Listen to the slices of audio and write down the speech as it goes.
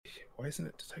Why isn't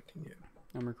it detecting you?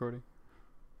 I'm recording.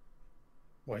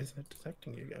 Why isn't it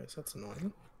detecting you guys? That's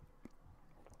annoying.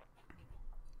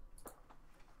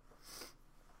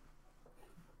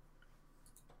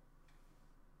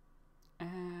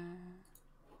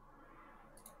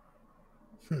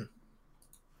 Hmm.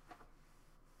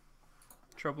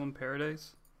 Trouble in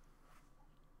Paradise?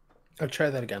 Oh, try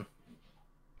that again.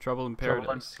 Trouble in Trouble in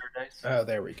Paradise. Paradise. Oh,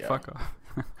 there we go. Fuck off.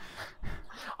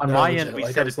 On No, my legit, end, we like,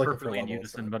 I said was it looking for perfectly in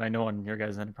levels, unison, but I know on your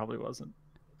guys' end it probably wasn't.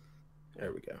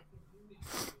 There we go.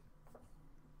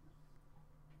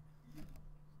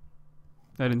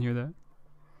 I didn't hear that,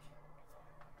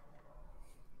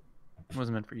 It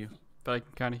wasn't meant for you. but I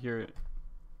can kind of hear it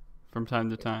from time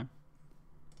to time.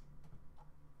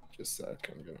 Just a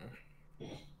sec. I'm gonna.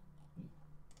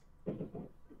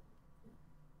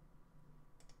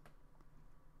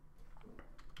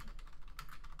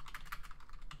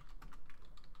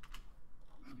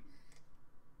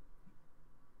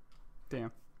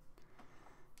 Damn.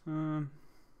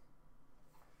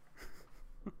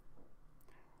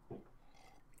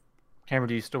 Cameron,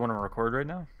 do you still want to record right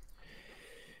now?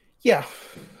 Yeah,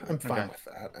 I'm fine Okay. with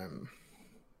that. I'm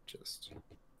just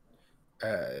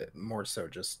more so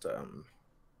just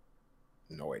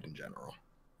annoyed in general.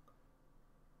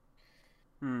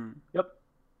 Yep.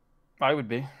 I would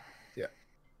be. Yeah.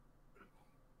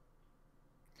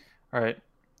 All right.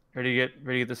 Ready to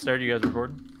get this started? You guys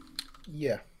recording?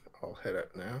 Yeah, I'll hit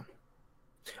it now.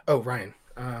 Oh, Ryan.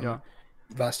 Yeah.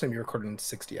 Last time you recorded in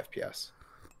 60 FPS.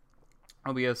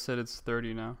 OBS said it's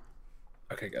 30 now.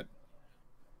 Okay, good.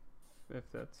 If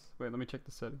that's... Wait, let me check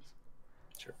the settings.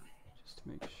 Sure. Just to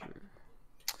make sure.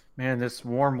 Man, this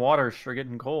warm water's sure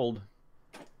getting cold.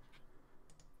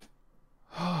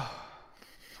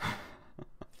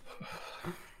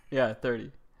 Yeah,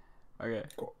 30. Okay.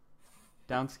 Cool.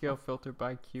 Downscale filter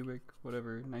by cubic,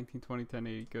 whatever, 1920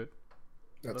 1080. Good.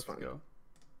 That's Let's fine. go.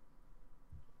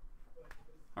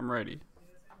 I'm ready.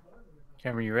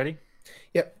 Cameron, you ready?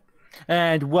 Yep.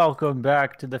 And welcome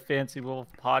back to the Fancy Wolf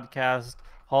Podcast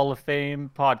Hall of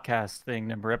Fame podcast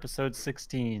thing, episode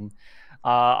 16.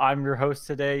 I'm your host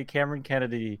today, Cameron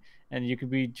Kennedy, and you can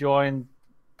be joined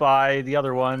by the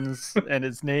other ones, and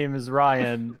his name is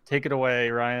Ryan. Take it away,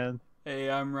 Ryan.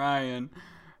 Hey, I'm Ryan.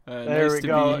 There Nice we to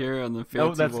go. be here on the Nope,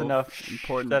 Fancy that's Wolf enough.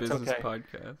 Important That's Business okay.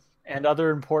 Podcast. And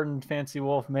other important Fancy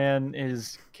Wolf man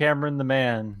is Cameron the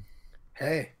Man.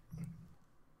 Hey.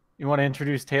 You want to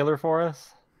introduce Taylor for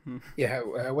us? Yeah,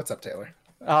 what's up, Taylor?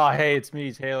 Oh, hey, it's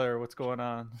me, Taylor. What's going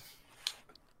on?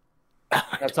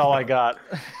 That's all I got.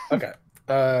 Okay.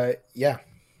 Yeah.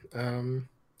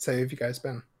 So have you guys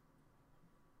been?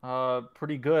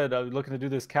 Pretty good. Are you looking to do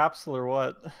this capsule or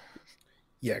what?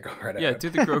 Yeah, go right ahead. Yeah, do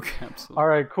the grow capsule. All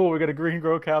right, cool. We got a green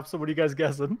grow capsule. What are you guys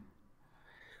guessing?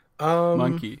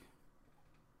 Monkey.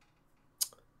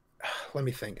 Let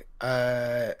me think.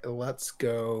 Let's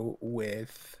go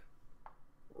with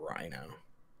rhino.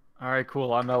 All right,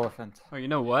 cool. I'm elephant. Oh, you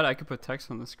know what? I could put text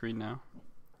on the screen now.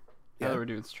 Now Yeah. that we're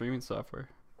doing streaming software.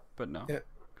 But no. Yeah.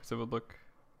 Because it would look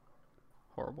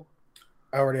horrible.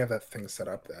 I already have that thing set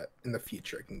up that in the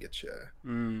future I can get you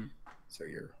Mm. so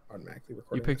you're automatically You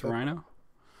recording. picked with it. rhino?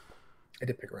 I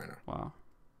did pick rhino. Wow.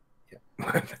 Yeah.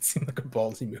 That seemed like a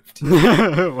ballsy move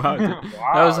to Wow, dude.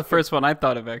 That was the first one I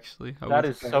thought of, actually. That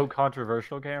is so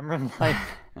controversial, Cameron. Like,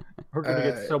 we're gonna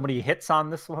get so many hits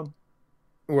on this one.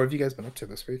 What have you guys been up to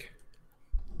this week?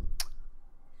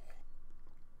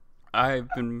 I've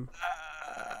been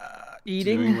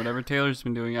Eating. doing whatever Taylor's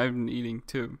been doing. I've been eating,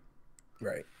 too.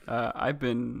 Right. I've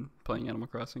been playing Animal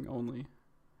Crossing only.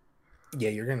 Yeah,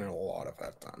 you're getting a lot of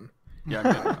that done. Yeah,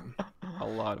 I'm getting a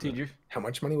lot of Dude, it. How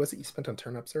much money was it you spent on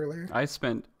turnips earlier? I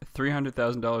spent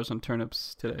 $300,000 on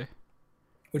turnips today.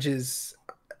 Which is,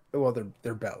 well,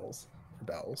 they're bells.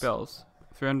 Bells. Bells.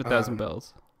 300,000 Um,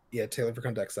 bells. Yeah, Taylor for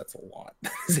context, that's a lot.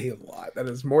 That is a lot. That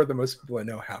is more than most people I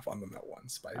know have on them at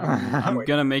once. By I'm Wait,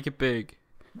 gonna make it big.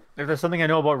 If there's something I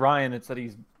know about Ryan, it's that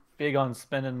he's big on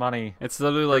spending money. It's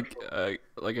literally like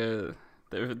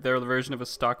their version of a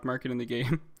stock market in the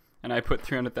game, and I put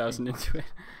 300,000 into it.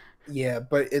 Yeah,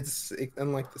 but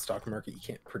unlike the stock market, you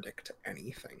can't predict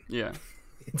anything. Yeah.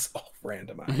 It's all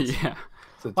randomized. Yeah.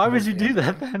 So it's Why more would you do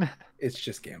that gambling. then? It's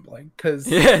just gambling. Because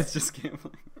Yeah, it's just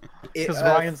gambling. Because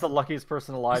Ryan's the luckiest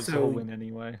person alive, so so- he'll win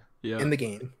anyway. Yeah. in the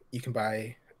game, you can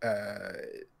buy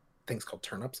things called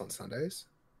turnips on Sundays.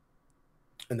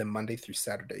 And then Monday through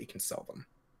Saturday, you can sell them.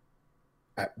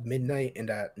 At midnight and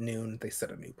at noon, they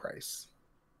set a new price.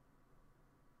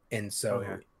 And so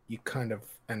Okay. you kind of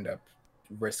end up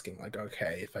risking, like,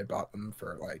 okay, if I bought them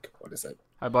for, like, what is it?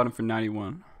 I bought them for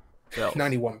 91 bells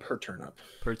 91 per turnip.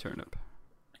 per turnip.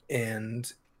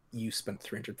 And you spent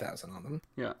 300,000 on them.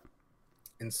 Yeah.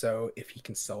 And so if he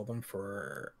can sell them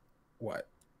for what,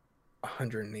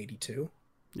 182,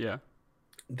 Yeah.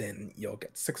 then you'll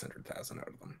get 600,000 out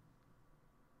of them.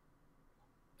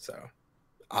 So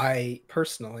I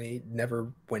personally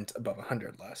never went above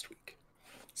 100 last week.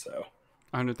 So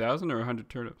 100,000 or 100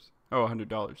 turnips? Oh, $100.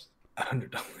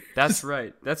 $100. That's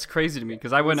right. That's crazy to me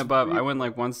because I went above. I went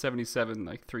like 177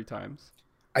 like 3 times.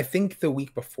 I think the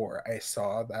week before I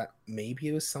saw that maybe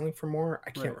it was selling for more.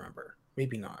 I can't Right. remember.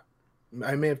 Maybe not.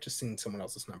 I may have just seen someone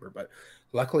else's number, but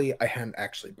luckily I hadn't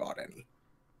actually bought any.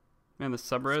 Man, the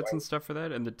subreddits So and stuff for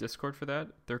that and the Discord for that,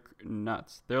 they're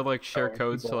nuts. They're like share Oh,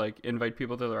 codes to people- like invite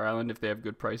people to their island if they have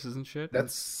good prices and shit.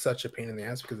 That's such a pain in the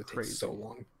ass because it takes Crazy. so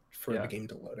long for Yeah. the game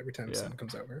to load every time Yeah. someone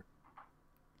comes over.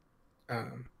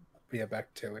 But yeah,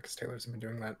 back to Taylor because Taylor's been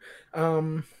doing that.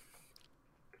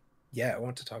 Yeah, I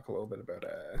want to talk a little bit about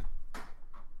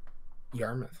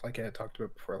Yarmouth, like I had talked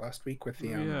about before last week with the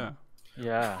yeah.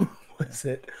 Yeah. was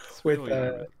it It's with really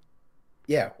Yarmouth.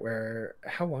 yeah, where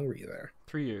how long were you there?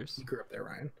 3 years. You grew up there,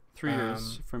 Ryan. 3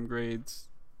 years from grades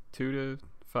 2 to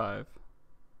 5.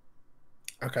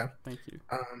 Okay. Thank you.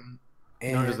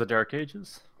 Known as And the Dark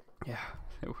Ages. Yeah,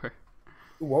 they were.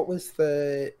 what was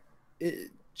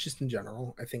just in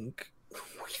general, I think we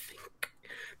think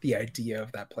the idea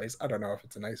of that place, I don't know if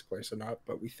it's a nice place or not,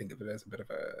 but we think of it as a bit of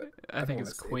a I don't think wanna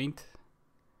it's say it. quaint.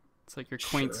 It's like your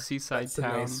quaint Sure, seaside that's a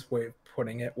town. nice way of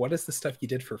putting it. What is the stuff you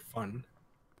did for fun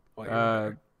while you were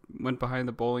there? Went behind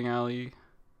the bowling alley.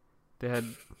 They had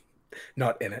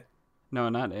Not in it. no,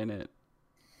 not in it.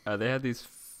 They had these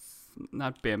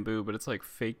not bamboo, but it's like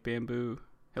fake bamboo.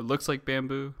 It looks like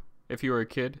bamboo if you were a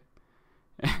kid.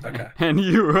 Okay. And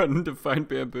you wanted to find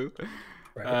bamboo.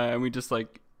 Right. And we just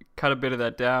like cut a bit of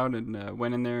that down and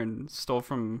went in there and stole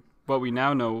from what we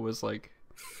now know was like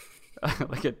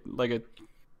like a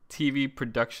TV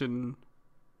production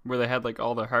where they had like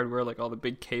all the hardware, like all the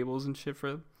big cables and shit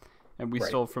for them, and we Right.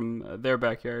 stole from their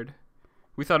backyard.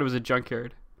 We thought it was a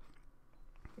junkyard,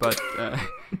 but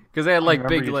because they had like I remember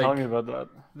big you like telling me about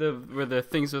that. where the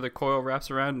things where the coil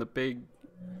wraps around, the big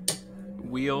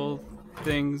wheel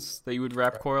things that you would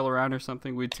wrap coil around or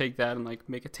something. We'd take that and like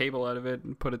make a table out of it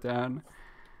and put it down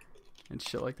and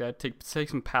shit like that. Take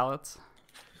some pallets,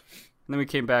 and then we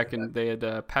came back and they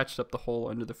had patched up the hole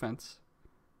under the fence.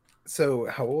 So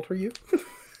how old were you?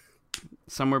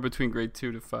 Somewhere between grade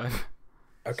 2 to 5.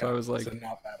 Okay. So I was like, so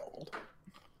not that old.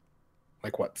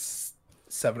 Like what,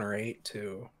 7 or 8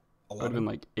 to I would have 11? been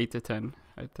like 8 to 10,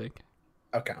 I think,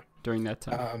 Okay. during that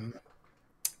time.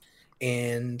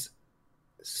 And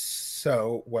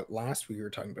so what last week we were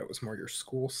talking about was more your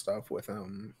school stuff with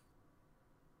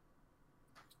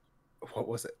what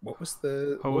was it? What was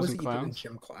the Hose what was and it you did in clowns?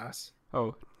 gym class?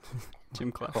 Oh,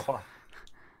 gym class. Oh,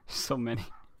 So many.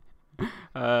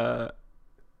 I'm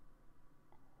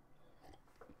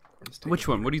just Which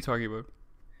taking- one? What are you talking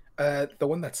about? The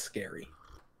one that's scary.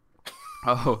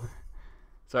 Oh,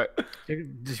 sorry.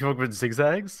 did you work with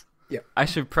zigzags? I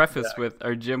should preface with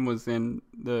our gym was in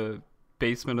the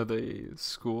basement of the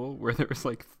school where there was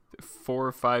like 4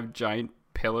 or 5 giant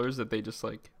pillars that they just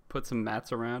like put some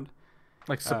mats around.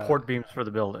 Like support beams for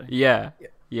the building. Yeah, Yeah.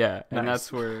 yeah, and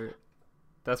Nice.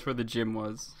 that's where the gym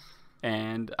was,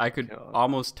 and I could God.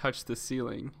 almost touch the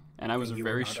ceiling, and I was And a you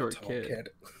were very not short tall kid.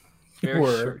 You Very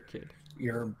were- short kid.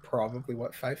 You're probably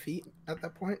what, 5 feet at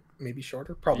that point? Maybe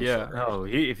shorter? Probably Yeah. shorter. No,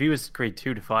 if he was grade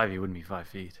 2 to 5, he wouldn't be 5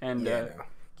 feet. And Yeah, no.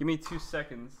 give me 2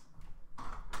 seconds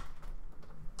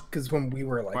Because when we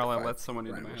were like while I 5, let someone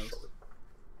into Ryan my was house. short.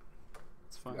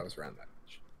 It's fine. That was around that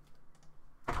age.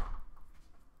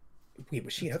 Wait,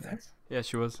 was she out there? Yeah,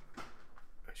 she was. Oh,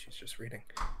 she's just reading.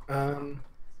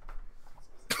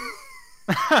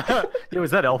 Yeah,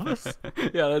 was that Elvis?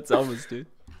 Yeah, that's Elvis, dude.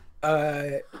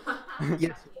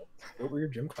 Yes. What were your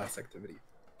gym class activities?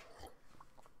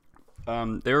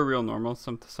 They were real normal.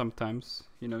 Sometimes,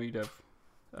 you know, you'd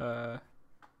have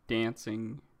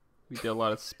dancing. We did a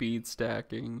lot of speed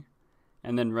stacking,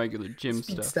 and then regular gym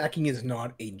Speed stuff. stacking is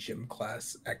not a gym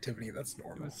class activity. That's It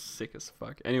normal. was sick as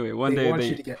fuck. Anyway, one They day want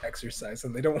you to get exercise,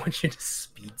 and they don't want you to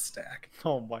speed stack.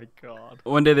 Oh my god.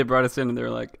 one day they brought us in and they were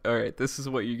like, "All right, this is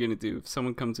what you're gonna do if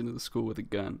someone comes into the school with a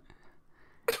gun."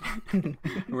 And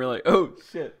we're like, "Oh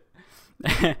shit!"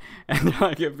 And they're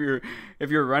like, "If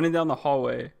you're running down the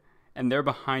hallway and they're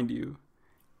behind you,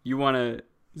 you want to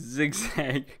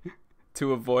zigzag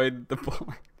to avoid the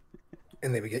bullet."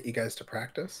 And they would get you guys to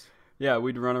practice. Yeah,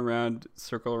 we'd run around,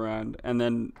 circle around, and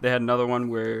then they had another one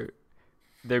where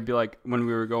they'd be like when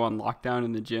we would go on lockdown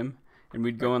in the gym, and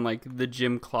we'd go in like the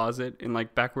gym closet and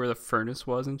like back where the furnace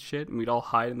was and shit, and we'd all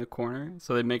hide in the corner.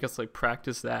 So they'd make us like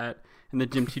practice that, And the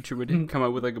gym teacher would come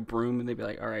out with like a broom, and they'd be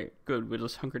like, "All right, good, we'll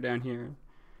just hunker down here."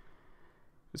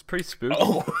 It was pretty spooky.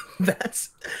 Oh, that's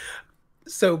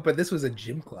so. But this was a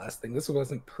gym class thing. This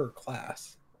wasn't per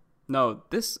class. No,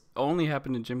 this only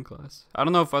happened in gym class. I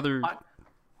don't know if other.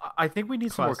 I think we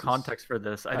need some more Classes. context for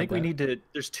this. I I think we bet. need to.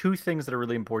 There's two things that are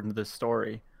really important to this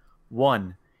story.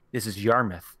 One, this is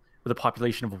Yarmouth with a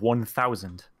population of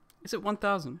 1,000. Is it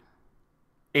 1,000?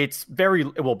 It's very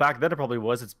well back then. It probably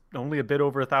was. It's only a bit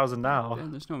over 1,000 now. Yeah,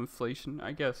 there's no inflation,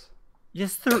 I guess.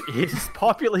 Yes, there is.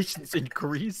 Populations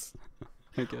increase.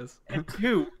 I guess. And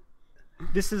two,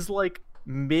 this is like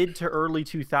mid to early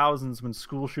 2000s when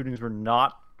school shootings were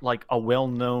not like a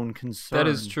well-known concern. That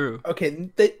is true. Okay,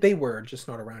 they were just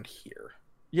not around here.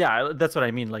 Yeah, that's what I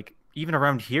mean. Like even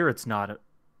around here, it's not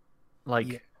like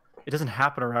Yeah. it doesn't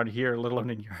happen around here, let alone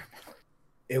in Europe.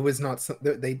 It was not.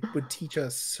 They would teach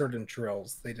us certain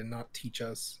drills. They did not teach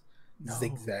us No.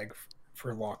 zigzag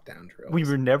for lockdown drills. We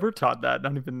were never taught that.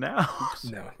 Not even now.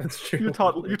 No, that's true. You're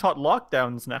taught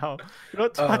lockdowns now. You're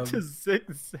not taught to Um,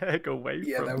 zigzag away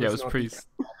yeah, from. that Yeah, it was not pretty. the-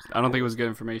 I don't think it was good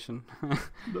information.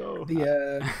 No.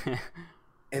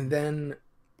 And then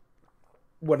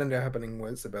what ended up happening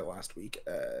was about last week.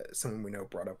 Someone we know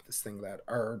brought up this thing that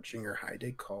our junior high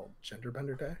did called Gender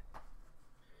Bender Day,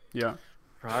 Yeah.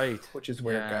 Right. which is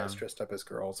where Yeah. guys dressed up as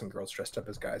girls and girls dressed up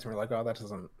as guys. And we're like, oh, that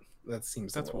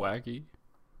seems That's a little, wacky,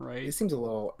 right? It seems a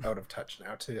little out of touch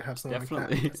now to have something like that.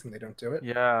 Definitely. I'm guessing they don't do it.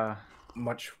 Yeah.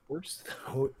 Much worse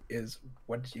though is,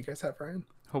 what did you guys have, Ryan?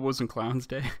 Hobos and Clowns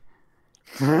Day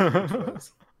Which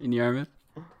was in Yarmouth.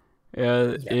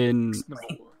 Yeah, Yeah. in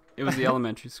explain. it was the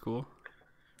elementary school.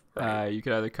 Right. You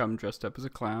could either come dressed up as a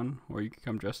clown or you could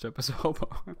come dressed up as a hobo.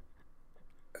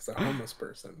 As a homeless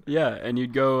person. Yeah, and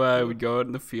you'd go. We'd go out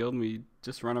in the field and we'd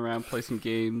just run around, play some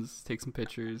games, take some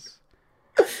pictures.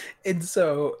 And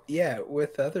so, yeah,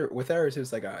 with ours, it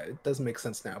was like, it doesn't make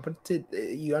sense now. But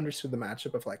you understood the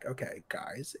matchup of like, okay,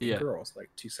 guys and Yeah. girls, like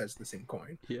two sides of the same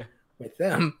coin. Yeah. With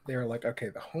them, they were like, okay,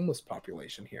 the homeless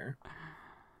population here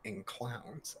and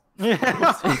clowns. Yeah.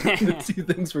 The two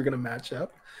things were gonna match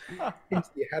up. And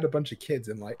so you had a bunch of kids,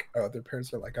 and like, oh, their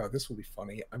parents are like, oh, this will be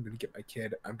funny. I'm gonna get my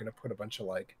kid. I'm gonna put a bunch of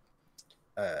like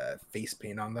face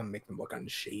paint on them, make them look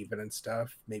unshaven and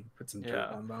stuff. Maybe put some dirt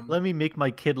Yeah. on them. Let me make my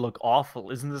kid look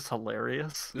awful. Isn't this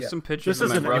hilarious? There's Yeah. some pictures This of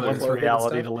my isn't brother. anyone's Chloroquine and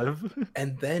reality stuff. to live.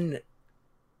 And then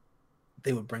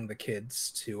they would bring the kids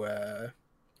to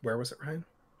where was it, Ryan?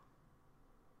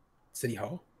 City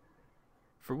Hall.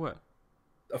 For what?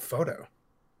 A photo.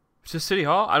 Just City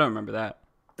Hall? I don't remember that.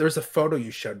 There's a photo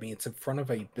you showed me. It's in front of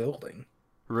a building.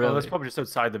 Really? Oh, that's probably just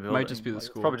outside the building. just be the Like, it's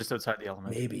school. probably just outside the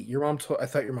element. Maybe your mom told. I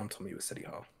thought your mom told me it was City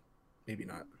Hall. Maybe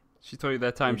not. She told you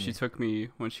that time she Mm. took me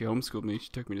when she homeschooled me. She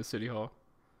took me to City Hall.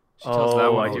 She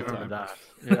Oh, I all do the remember time. that.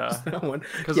 Yeah. That one.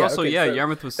 Because Yeah, also, okay, yeah, so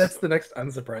Yarmouth was. That's the next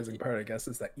unsurprising part, I guess,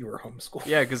 is that you were homeschooled.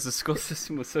 Yeah, because the school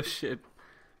system was so shit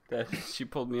that she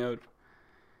pulled me out.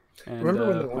 And, Remember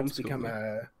when they wanted to homeschooled become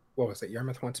me. what was it?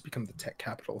 Yarmouth wants to become the tech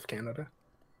capital of Canada.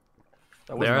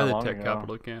 That They wasn't are that the long tech ago.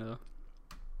 capital of Canada.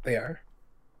 They are.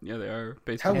 Yeah, they are.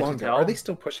 Based How on long ago? tell? Are they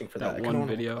still pushing for that? that I kinda one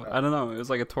wanna look video. that up. I don't know. It was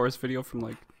like a tourist video from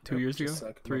like 2 Nope, years ago, just so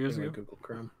I can 3 look years in my ago, Google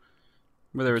Chrome.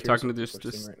 where they were curious talking to what this people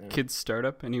are this seeing right now. kid's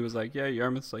startup, and he was like, "Yeah,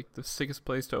 Yarmouth's like the sickest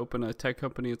place to open a tech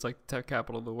company. It's like the tech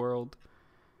capital of the world."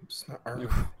 It's not Like,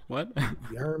 Yarmouth. what?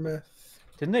 Yarmouth.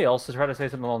 Didn't they also try to say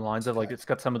something along the lines of like it's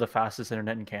got some of the fastest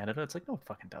internet in Canada? It's like no, it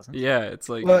fucking doesn't. Yeah, it's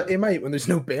like Well, it might when there's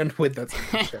no bandwidth. That's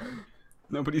for sure.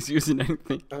 nobody's using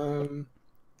anything.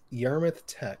 Yarmouth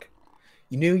Tech.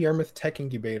 You knew Yarmouth Tech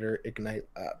Incubator Ignite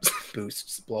Labs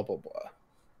boosts blah blah blah.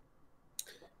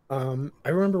 I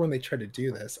remember when they tried to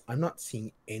do this. I'm not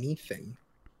seeing anything.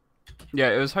 Yeah,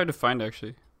 it was hard to find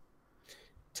actually.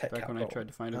 Tech Back when I capital. tried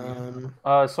to find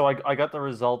it. So I got the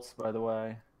results by the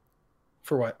way.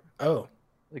 For what? Oh,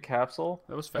 The capsule.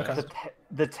 That was Okay. fast.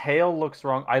 The tail looks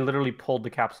wrong. I literally pulled the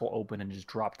capsule open and just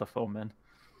dropped the foam in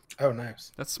oh,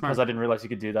 nice. That's smart. because I didn't realize you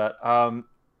could do that.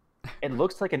 It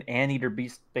looks like an anteater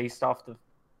beast based off the.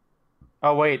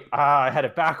 Oh wait, I had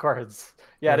it backwards.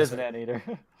 Yeah, What it is is an it? anteater.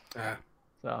 Ah,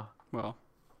 So Well,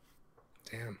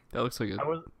 damn. that looks like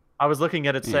a. I was looking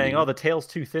at it saying, Anteater. "Oh, the tail's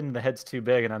too thin, and the head's too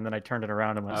big," and then I turned it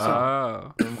around and went.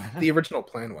 Oh, The original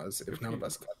plan was if none of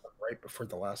us got them right before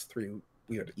the last three,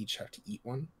 we would each have to eat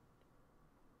one.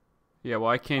 yeah. Well,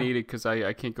 I can't eat it because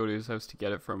I can't go to his house to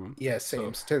get it from him. Yeah,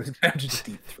 same. So Taylor's gonna have to just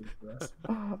eat three for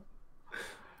us.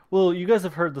 Well, you guys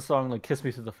have heard the song like "Kiss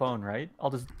Me Through the Phone," right? I'll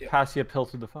just Yeah. pass you a pill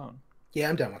through the phone. Yeah,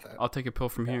 I'm down with that. I'll take a pill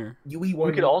from here. You eat one.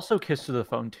 We could also kiss through the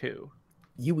phone too.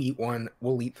 You eat one.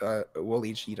 We'll each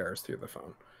eat ours through the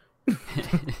phone.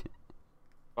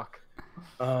 Fuck.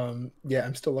 Yeah,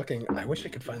 I'm still looking. I wish I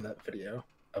could find that video.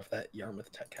 of that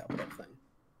Yarmouth Tech Capital thing.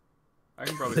 I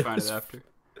can probably find it after.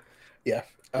 Yeah,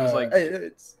 It was like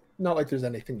it's not like there's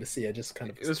anything to see. I just kind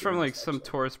of it was from like some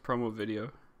tourist promo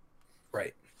video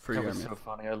right for That was Yarmouth. so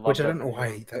funny. I love which I that don't know video.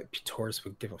 why that tourists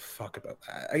would give a fuck about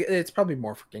that. It's probably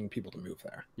more for getting people to move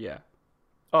there. Yeah.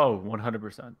 Oh,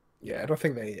 100%. Yeah, I don't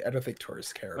think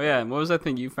tourists care. Oh yeah, and what was that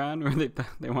thing you found where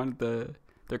they wanted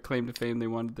their claim to fame? They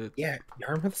wanted the Yeah,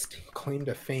 Yarmouth's claim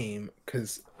to fame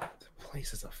because the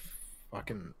place is a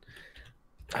fucking.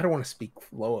 I don't want to speak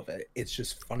low of it. It's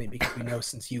just funny because we know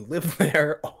since you live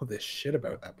there all this shit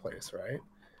about that place, right?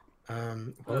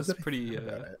 What was that's it pretty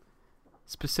about it?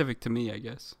 specific to me, I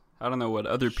guess. I don't know what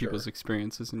other people's Sure.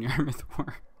 experiences in Yarmouth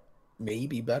were.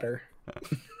 Maybe better.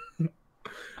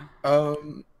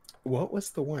 What was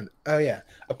the one? Oh yeah,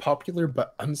 a popular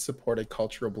but unsupported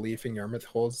cultural belief in Yarmouth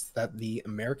holds that the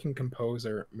American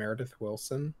composer Meredith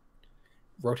Willson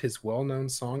wrote his well-known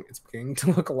song "It's Beginning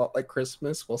to Look a Lot Like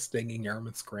Christmas" while staying in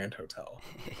Yarmouth's Grand Hotel.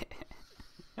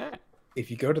 If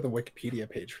you go to the Wikipedia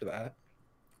page for that,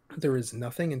 there is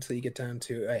nothing until you get down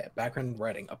to background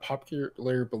writing. A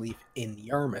popular belief in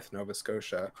Yarmouth, Nova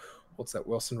Scotia, holds that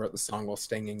Wilson wrote the song while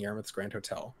staying in Yarmouth's Grand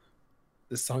Hotel.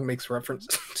 The song makes reference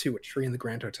to a tree in the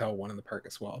Grand Hotel, one in the park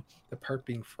as well. The park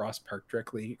being Frost Park,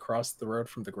 directly across the road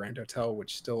from the Grand Hotel,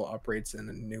 which still operates in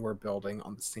a newer building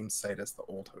on the same site as the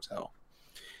old hotel.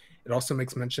 It also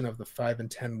makes mention of the 5 and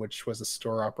 10, which was a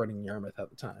store operating in Yarmouth at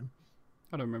the time.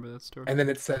 I don't remember that story. And then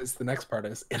it says the next part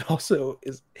is it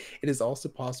is also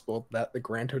possible that the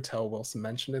Grand Hotel Wilson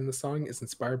mentioned in the song is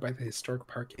inspired by the historic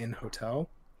Park Inn Hotel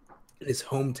in his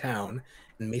hometown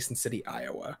in Mason City,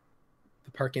 Iowa.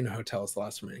 The Park Inn Hotel is the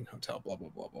last remaining hotel, blah blah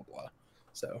blah blah blah.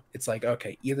 So it's like,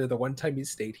 okay, either the one time he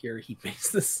stayed here, he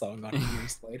makes this song on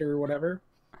years later or whatever,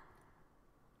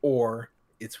 or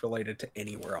it's related to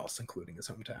anywhere else, including his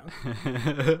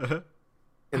hometown.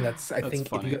 And that's I think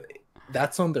funny.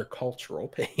 that's on their cultural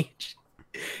page.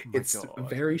 my It's a God.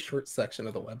 very short section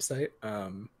of the website.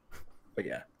 But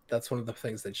yeah, that's one of the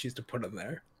things they choose to put in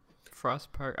there.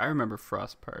 Frost Park. I remember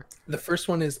Frost Park. The first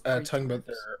one is Great talking about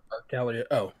times. their art gallery.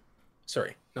 Oh,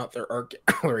 sorry, not their art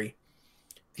gallery.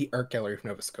 The Art Gallery of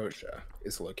Nova Scotia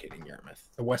is located in Yarmouth.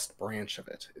 The west branch of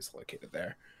it is located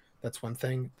there. That's one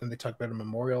thing. Then they talk about a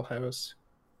memorial house.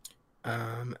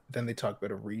 Then they talk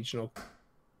about a regional.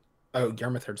 Oh,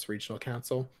 Yarmouth Arts Regional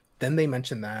Council. Then they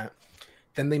mention that.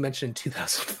 Then they mentioned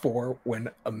 2004 when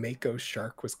a mako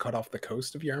shark was cut off the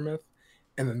coast of Yarmouth.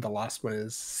 And then the last one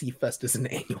is Seafest is an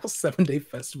annual 7-day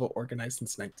festival organized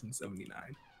since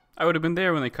 1979. I would have been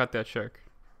there when they cut that shark.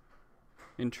 Oh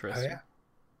Interesting. yeah,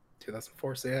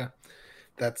 2004. So yeah,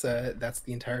 that's the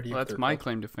entirety Well, of that's their my culture.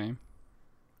 claim to fame.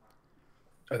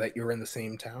 Oh, that you were in the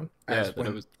same town? Yeah, As that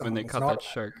it was when they someone cut was that not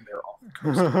shark. and they were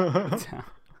off the coast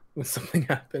when something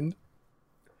happened.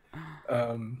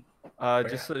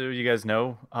 Just so you guys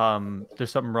know,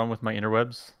 there's something wrong with my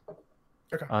interwebs.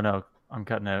 Okay. Oh no, I'm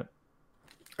cutting out.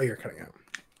 Oh, you're cutting out.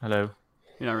 Hello.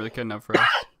 You're not really cutting up for us.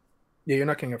 Yeah, you're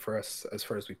not cutting it for us as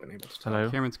far as we've been able to tell. Hello.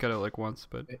 Cameron's cut out like once,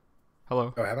 but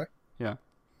hello. Oh, have I?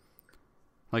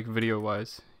 Like video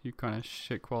wise, you kind of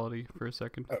shit quality for a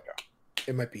second. Okay.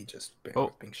 It might be just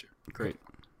Oh. being shit. Great.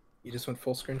 You just went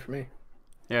full screen for me.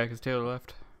 Yeah, because Taylor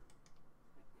left.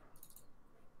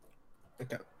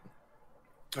 Okay.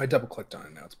 I double clicked on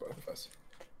it. Now it's both of us.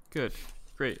 Good.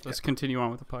 Great. Let's continue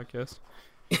on with the podcast.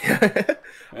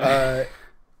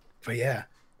 But yeah.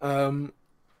 Do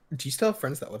you still have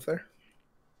friends that live there?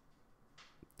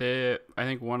 I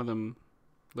think one of them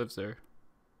lives there,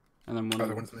 and then one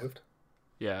Other of ones moved?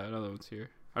 yeah, another one's here.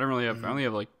 I don't really have. I only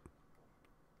have like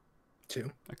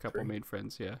 2. a couple 3. made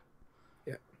friends. Yeah.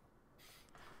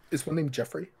 Is one named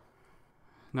Jeffrey?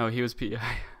 No, he was PEI.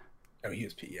 Oh, he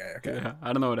was PEI. Okay. Yeah.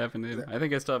 I don't know what happened to him. I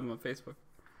think I still have him on Facebook.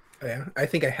 Oh, yeah. I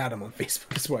think I had him on Facebook.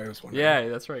 That's why I was wondering. Yeah,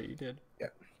 that's right. You did.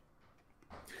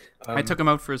 I took him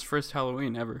out for his first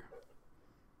Halloween ever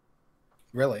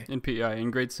Really? in PEI in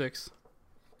grade 6.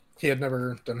 He had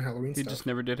never done Halloween He stuff. just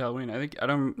never did Halloween. I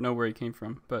don't know where he came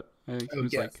from, but I think he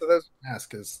was like so that's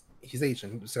ask because he's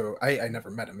Asian. So I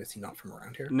never met him. Is he not from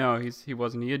around here? no, he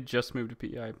wasn't. He had just moved to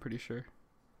PEI. I'm pretty sure.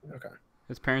 Okay.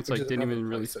 His parents Which like is didn't another even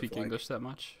really place of, speak like- English that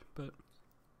much, but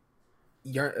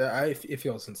It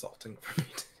feels insulting for me.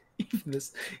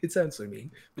 It sounds so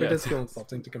mean, but Yeah. it does feel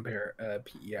insulting to compare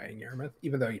PEI and Yarmouth,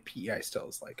 even though PEI still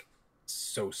is like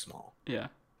so small. yeah,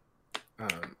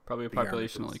 probably a But Yarmouth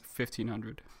population of is- like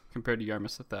 1,500 compared to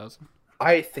Yarmouth's 1,000.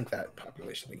 I think that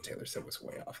population, I think Taylor said, was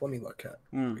way off. Let me look at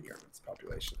Mm. what Yarmouth's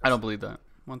population. Is. I don't believe that.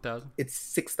 1,000. It's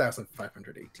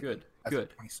 6,518. Good. as of Good.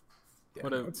 20 Yeah,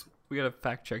 What no, a- it's- We gotta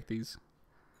fact check these.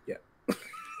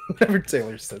 Whenever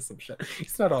Taylor says some shit,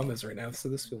 he's not on this right now, so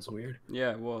this feels weird.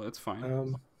 Yeah, well, it's fine.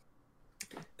 And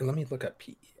let me look up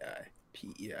PEI.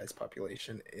 PEI's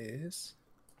population is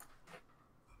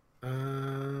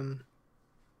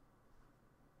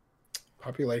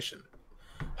population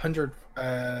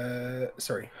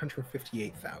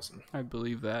 158,000. I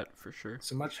believe that for sure.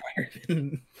 So much higher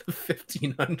than the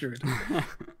 1,500.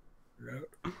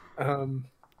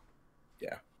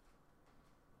 Yeah.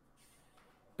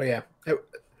 But yeah,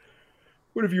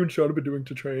 what have you and Sean been doing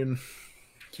to try and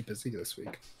keep busy this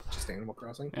week? Just Animal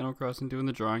Crossing? Animal Crossing doing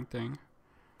the drawing thing.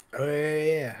 Oh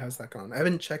yeah. How's that going? I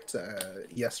haven't checked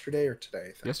yesterday or today. I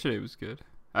think. Yesterday was good.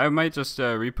 I might just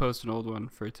repost an old one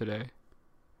for today.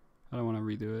 I don't want to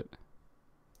redo it.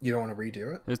 You don't want to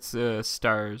redo it? It's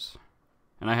stars,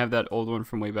 and I have that old one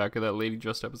from way back of that lady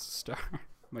dressed up as a star.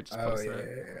 Might just post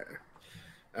that.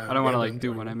 Yeah. I don't want to like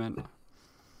do what I meant.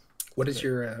 What is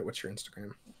your what's your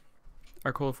Instagram?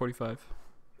 Arcola45.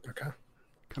 Okay.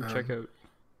 Come check out.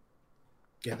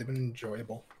 Yeah, they've been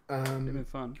enjoyable. They've been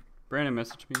fun. Brandon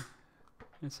messaged me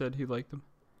and said he liked them.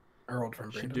 Our old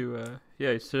friend Brandon. Should do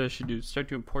he said I should start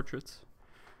doing portraits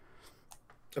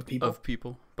of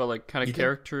people, but like kind of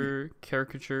caricature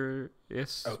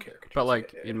is. Oh, caricature. But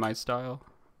like in my style.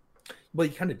 Well,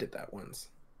 you kind of did that once.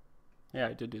 Yeah,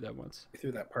 I did do that once. You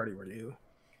threw that party where you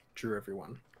drew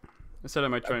everyone. I said I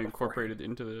might try and incorporate it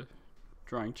into the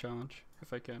drawing challenge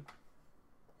if I can.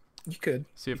 You could.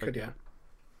 See if I can. Yeah.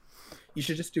 You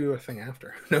should just do a thing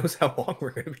after. Who knows how long we're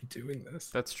going to be doing this?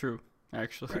 That's true,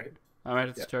 actually. Right. I might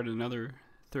have to start another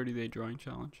 30-day drawing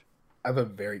challenge. I have a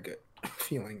very good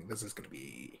feeling this is going to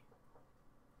be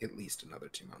at least another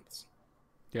 2 months.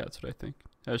 Yeah, that's what I think.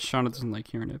 Shauna doesn't like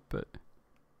hearing it, but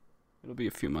it'll be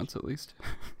a few months at least.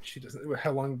 She doesn't.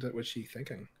 How long was she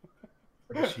thinking?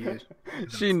 Or does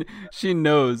she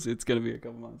knows it's gonna be a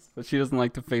couple months, but she doesn't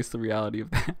like to face the reality of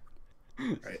that.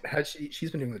 Right?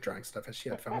 She's been doing the drawing stuff. Has she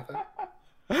had fun with it?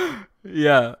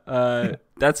 Yeah,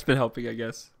 that's been helping, I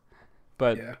guess.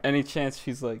 But yeah. Any chance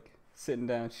she's like sitting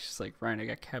down, she's just like, Ryan, I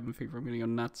got cabin fever. I'm gonna go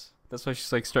nuts. That's why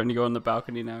she's like starting to go on the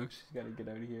balcony now. She's got to get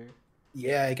out of here.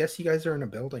 Yeah, I guess you guys are in a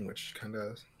building, which kind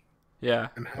of. Yeah.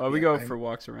 Well, we go for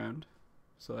walks around.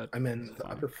 So that I'm in the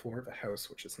upper floor of the house,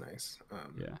 which is nice.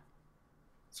 Yeah.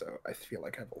 So I feel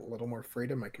like I have a little more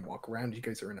freedom. I can walk around. You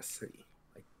guys are in a city,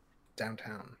 like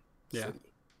downtown city.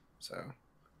 So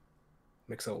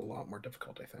makes it a lot more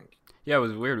difficult, I think. Yeah, it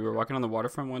was weird. We were walking on the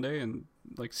waterfront one day, and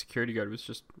like security guard was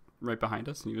just right behind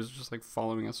us, and he was just like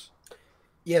following us.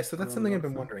 Yeah, so that's something I've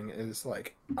been wondering is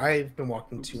like I've been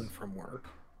walking to and from work.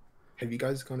 Have you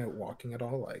guys gone out walking at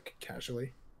all, like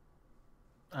casually?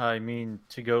 I mean,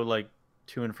 to go like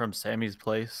to and from Sammy's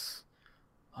place.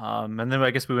 And then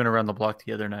I guess we went around the block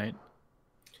the other night.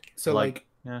 So like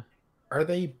yeah. Are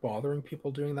they bothering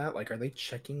people doing that? Like, are they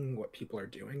checking what people are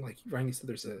doing? Like, Ryan, you said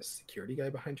there's a security guy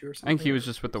behind you or something? I think he was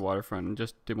just with the waterfront and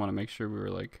just did want to make sure we were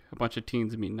like a bunch of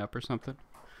teens meeting up or something.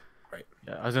 Right.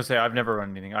 Yeah, I was gonna say I've never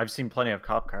run anything. I've seen plenty of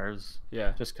cop cars.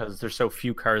 Yeah. Just because there's so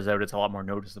few cars out, it's a lot more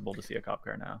noticeable to see a cop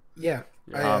car now. Yeah.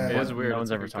 It was weird. No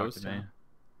one's ever talked to me.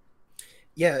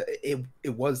 Yeah, it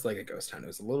was like a ghost town. It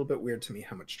was a little bit weird to me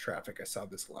how much traffic I saw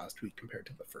this last week compared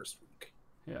to the first week.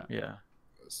 Yeah. Yeah.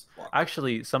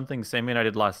 Actually, something Sammy and I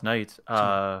did last night.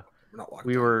 Sammy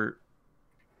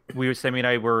and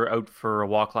I were out for a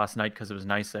walk last night because it was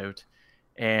nice out,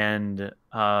 and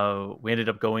we ended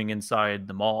up going inside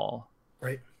the mall.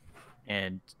 Right.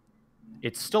 And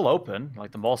it's still open.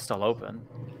 Like the mall's still open.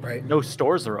 Right. No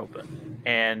stores are open,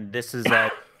 and this is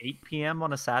at 8 p.m.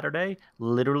 on a Saturday.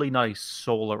 Literally not a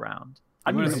soul around.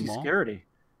 I didn't even see security.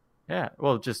 Yeah.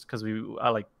 Well, just because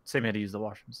Sammy had to use the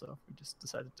washroom, so we just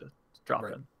decided to drop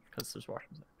in because there's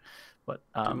washrooms there. But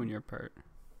doing your part.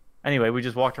 Anyway, we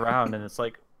just walked around and it's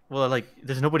like, well, like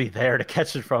there's nobody there to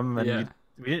catch it from, and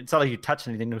it's not like you touch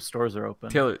anything. No stores are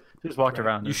open. Taylor, we just walked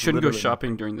around. You shouldn't go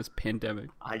shopping during this pandemic.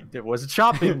 It wasn't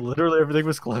shopping. Literally everything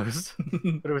was closed.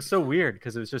 But it was so weird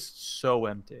because it was just so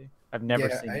empty. I've never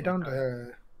seen. I don't.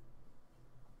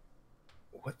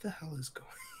 What the hell is going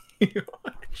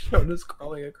on? Shauna's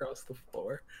crawling across the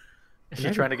floor. Is she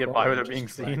trying to get by without being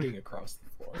seen? Across the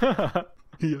floor.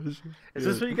 Is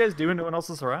this what you guys do when no one else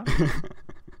is around?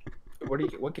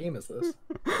 What game is this?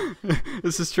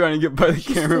 This is trying to get by the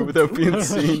camera without being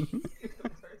seen.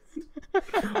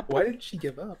 Why did she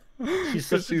give up? She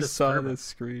saw the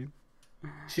screen.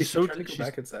 She's trying to go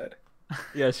back inside.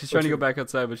 Yeah, she's trying to go back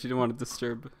outside, but she didn't want to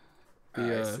disturb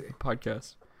the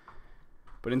podcast.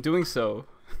 But in doing so,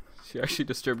 she actually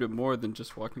disturbed it more than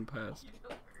just walking past.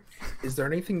 Is there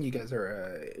anything you guys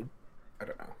are? I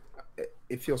don't know.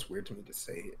 It feels weird to me to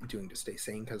stay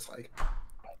sane because like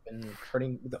been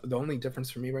hurting. The only difference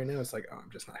for me right now is like, oh, I'm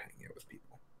just not hanging out with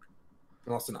people.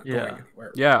 I'm also not Yeah. going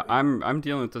anywhere. Yeah, really. I'm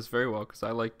dealing with this very well because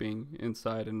I like being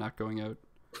inside and not going out.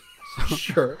 So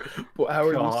Sure. Well, how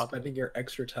are you God. spending your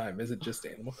extra time? Is it just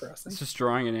Animal Crossing? it's just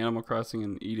drawing in Animal Crossing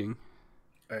and eating.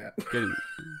 Oh, yeah. Getting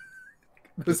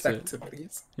Those that's it.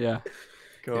 activities. yeah.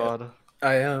 God.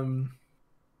 I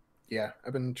yeah,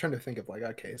 I've been trying to think of like,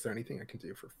 okay, is there anything I can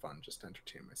do for fun, just to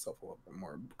entertain myself a little bit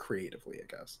more creatively, I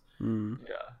guess. Mm.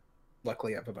 Yeah.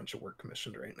 Luckily, I have a bunch of work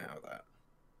commissioned right now that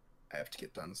I have to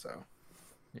get done. So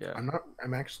Yeah.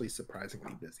 I'm actually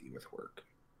surprisingly busy with work.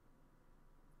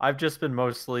 I've just been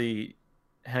mostly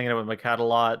hanging out with my cat a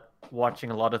lot, watching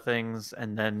a lot of things,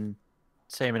 and then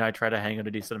Sam and I try to hang out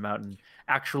a decent amount and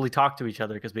actually talk to each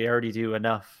other because we already do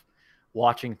enough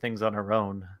watching things on our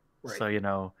own. Right.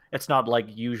 So, it's not like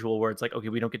usual where it's like, okay,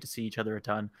 we don't get to see each other a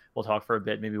ton. We'll talk for a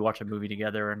bit, maybe watch a movie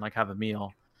together and like have a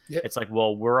meal. Yeah. It's like,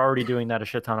 well, we're already doing that a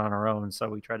shit ton on our own, so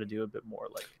we try to do a bit more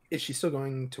like. Is she still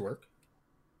going to work?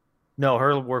 No,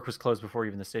 her work was closed before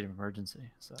even the state of emergency.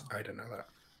 So I didn't know that.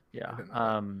 yeah. didn't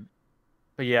know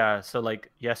But yeah, so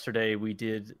like yesterday we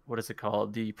did, what is it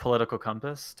called? The political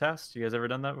compass test. You guys ever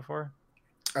done that before?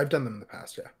 I've done them in the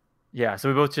past, yeah. Yeah, so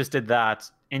we both just did that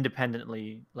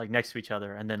independently, like next to each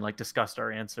other, and then like discussed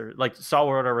our answer, like saw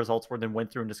what our results were, then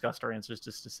went through and discussed our answers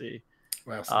just to see.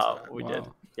 Wow, since that. We Wow. did.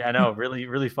 Yeah, I know, really,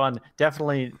 really fun.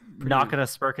 Definitely not Pretty- going to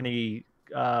spark any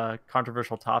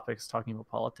controversial topics talking about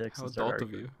politics. How and start adult of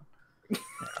arguing.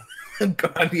 you.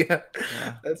 God, yeah.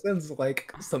 Yeah. That sounds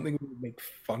like something we would make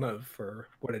fun of for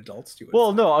what adults do.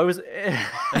 Well, no, I was.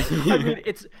 I mean,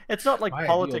 it's not like My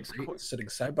politics. ideal date is sitting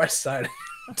side by side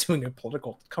doing a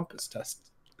political compass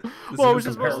test. Well, I is was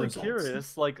just compare mostly results.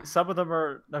 curious. Like some of them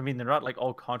are. I mean, they're not like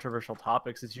all controversial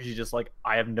topics. It's usually just like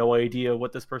I have no idea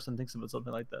what this person thinks about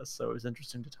something like this. So it was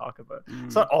interesting to talk about.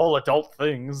 It's not all adult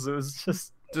things. It was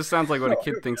just. Just sounds like what a No,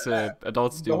 kid thinks that-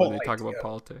 adults the do when whole they talk about idea.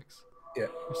 politics. Yeah.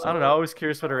 I don't know. I was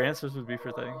curious what her answers would be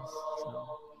for things.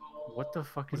 So, what the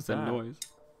fuck What is is that that? noise?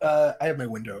 I have my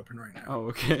window open right now. Oh,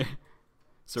 okay.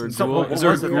 Is there a So ghoul, what is there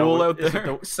a was it, ghoul though? out Is it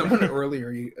there? the- Someone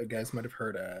earlier, you guys might have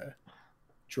heard,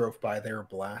 drove by. They were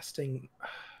blasting.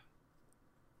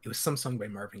 It was some song by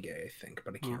Marvin Gaye, I think,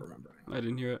 but I can't Oh. remember now. I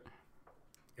didn't hear it.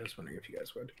 I was wondering if you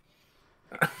guys would.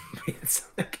 It's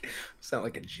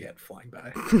like a jet flying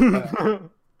by.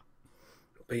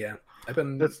 But yeah, I've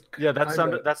been. that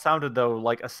kinda- sounded though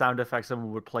like a sound effect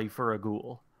someone would play for a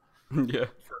ghoul. Yeah.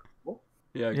 Cool.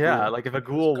 Yeah. Yeah, cool. like if a Just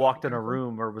ghoul got walked in a info.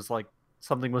 room or was like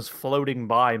something was floating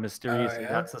by mysteriously,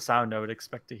 yeah? that's the sound I would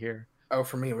expect to hear. Oh,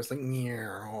 for me, it was like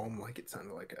meow, like it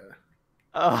sounded like a.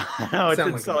 Oh no, it Sound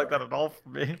didn't like sound a- like that at all for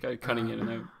me. Guy cutting in and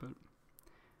out,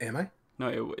 but Am I?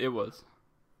 no, it was.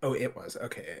 Oh, it was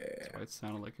okay. That's why it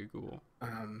sounded like a ghoul.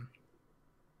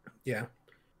 Yeah.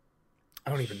 I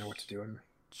don't even know what to do. I'm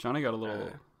Shawnee got a little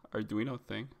Arduino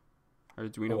thing,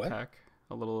 Arduino what? pack,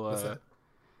 a little What's that?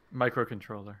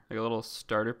 Microcontroller. like a little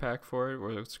starter pack for it,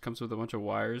 where it comes with a bunch of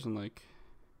wires and like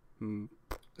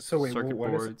So wait, circuit what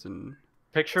is it? boards and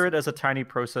Picture it as a tiny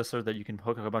processor that you can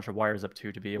hook a bunch of wires up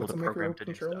to be able What's to a program to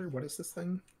do stuff. microcontroller? What is this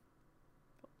thing?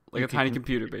 like You a tiny can-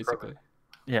 computer, you can basically. program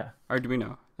Yeah.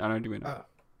 Arduino, not Arduino Oh,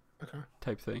 okay.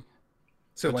 type thing,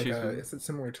 So But like, she's- is it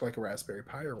similar to like a Raspberry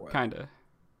Pi or what? kinda.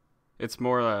 It's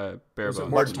more bare Is it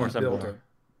bones. more Much more to build simpler.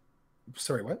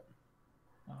 Sorry, what?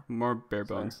 More bare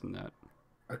Sorry. bones than that.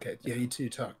 Okay, yeah, you two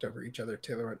talked over each other.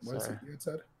 Taylor, what was it Sorry. you had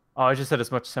said? Oh, I just said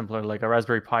it's much simpler. Like a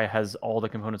Raspberry Pi has all the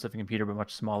components of a computer, but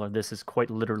much smaller. This is quite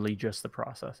literally just the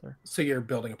processor. So you're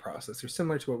building a processor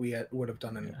similar to what we would have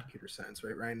done in Yeah. computer science,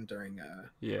 right, Ryan? During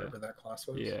Yeah, whatever that class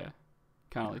was. yeah,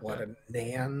 kind of like A lot that. of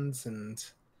NANDs and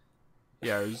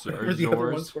Yeah, or whatever the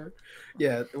other ones Zors. were.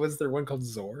 Yeah, was there one called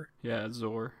Zor? Yeah,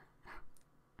 Zor.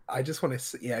 I just want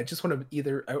to. Yeah, I just want to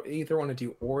either want to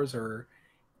do ors or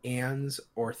ands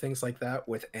or things like that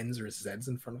with n's or z's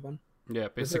in front of them. Yeah,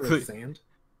 Was there a basically. Zand?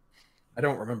 I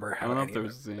don't remember how. I don't know if any there of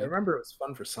was it- Zand. I remember it was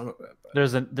fun for some of it, but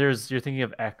You're thinking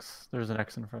of X. There's an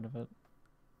X in front of it.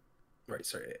 right,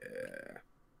 sorry,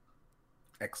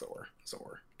 XOR,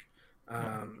 Zor.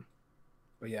 Yeah.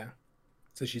 But yeah,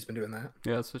 so she's been doing that.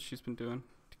 Yeah, that's what she's been doing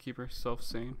to keep herself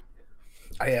sane.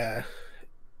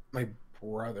 My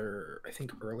brother, I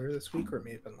think earlier this week or it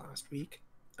may have been last week,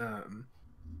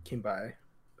 came by.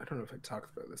 I don't know if I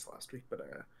talked about this last week, but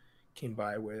came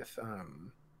by with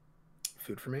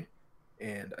food for me,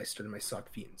 and I stood in my sock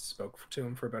feet and spoke to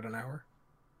him for about an hour.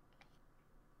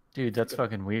 Dude, that's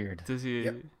fucking weird. Did he?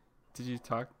 Yep. Did you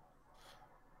talk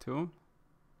to him?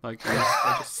 Like,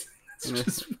 That's Yeah.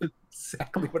 just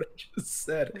exactly what I just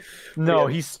said. No,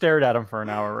 Yeah. he stared at him for an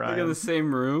hour, like in Ryan. the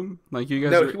same room? Like you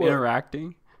guys No, were he wasn't.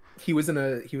 interacting? he was in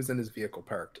his vehicle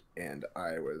parked, and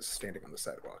I was standing on the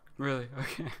sidewalk. Really?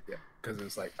 Okay. Yeah, because it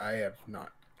was like I have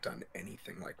not done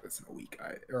anything like this in a week.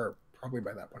 Or probably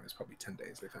by that point it's probably 10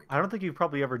 days. I think. I don't think you've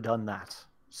probably ever done that.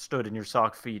 Stood in your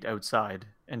sock feet outside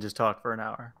and just talked for an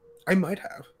hour. I might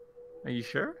have. Are you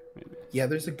sure? Maybe. Yeah,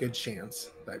 there's a good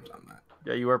chance that I've done that.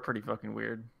 Yeah, you are pretty fucking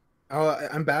weird.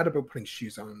 I'm bad about putting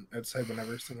shoes on outside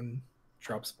whenever someone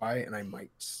drops by, and I might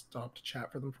stop to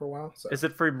chat for them for a while. So Is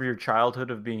it from your childhood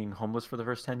of being homeless for the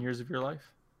first 10 years of your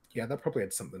life? yeah, that probably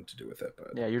had something to do with it.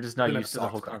 But Yeah, you're just not didn't have used to the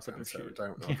socks whole back concept then, of so shoes. I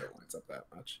don't know if it lines up that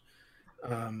much.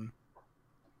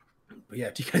 But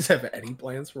yeah, do you guys have any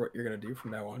plans for what you're gonna do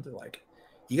from now on? To like,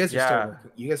 you guys are still Yeah.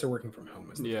 working. You guys are working from home,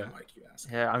 isn't Yeah. it? Like you asked.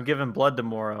 Yeah, I'm giving blood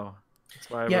tomorrow. That's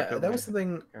why I worked Yeah, out that my was the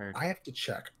thing. card. I have to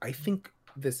check. I think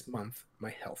this month my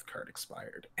health card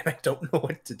expired, and I don't know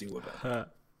what to do about it.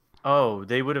 Oh,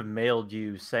 they would have mailed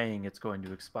you saying it's going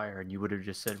to expire, and you would have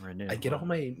just said renew. I get all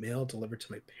my mail delivered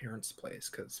to my parents' place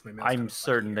because my mail. I'm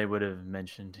certain they would have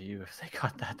mentioned to you if they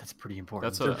got that. That's pretty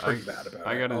important. That's They're what pretty bad about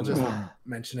I it. got I'll in- just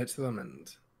mention it to them and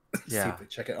see Yeah. if they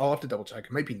check it. I'll have to double check.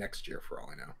 It might be next year for all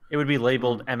I know. It would be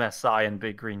labeled MSI in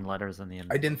big green letters on the end.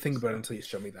 I didn't think about it until you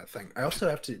showed me that thing. I also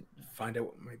have to find out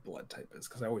what my blood type is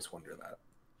because I always wonder that.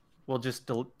 Well, just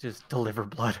deliver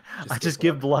blood. Just I give just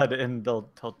give blood, and they'll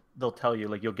tell you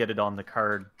like you'll get it on the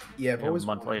card Yeah, I've you know, a always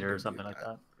month wanted later to or do something like that.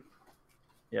 that.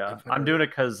 Yeah, I've I'm never- doing it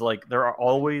because like they're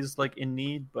always like in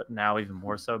need, but now even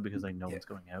more so because like no Yeah. one's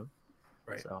going out.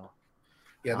 Right. So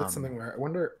Yeah, that's Um, something where I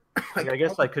wonder. like, I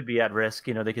guess I could be at risk.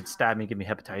 You know, they could stab me, give me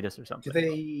hepatitis or Do something.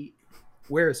 they?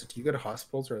 Where is it? Do you go to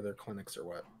hospitals or are there clinics or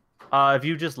what? If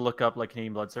you just look up like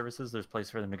Canadian Blood Services, there's places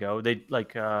for them to go. They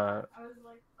like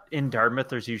in Dartmouth,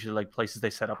 there's usually like places they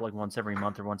set up like once every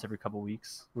month or once every couple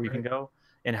weeks where you can go.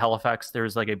 In Halifax,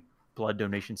 there's like a blood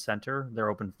donation center. They're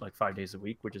open like 5 days a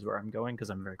week, which is where I'm going because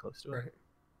I'm very close to it. Right.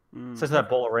 Mm. So it's that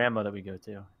Bolorama that we go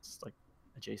to. It's like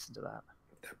adjacent to that.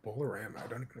 That Bolorama. I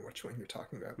don't even know which one you're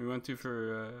talking about. We went to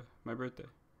for my birthday.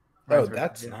 Oh, Mine's right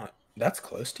that's there. not. That's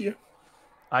close to you.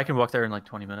 I can walk there in like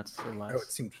 20 minutes or less. Oh,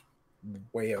 it seemed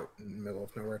way out in the middle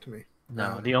of nowhere to me.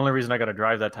 No, the only reason I got to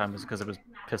drive that time is because it was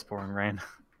piss pouring rain.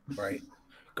 Right.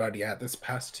 God, yeah. This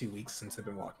past 2 weeks since I've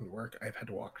been walking to work, I've had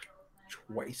to walk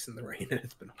twice in the rain, and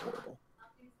it's been horrible.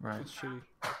 Right. That's shitty.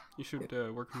 You should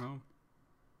work from home.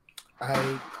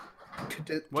 I could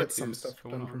get What some is stuff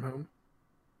going done from on? home.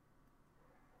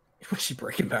 Was she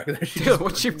breaking back there? She Yeah, just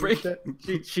what'd she breaking break?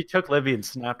 shit? She took Libby and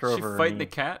snapped her She over. her fight knee. the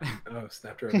cat? Oh,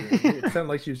 snapped her over. It sounded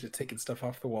like she was just taking stuff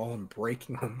off the wall and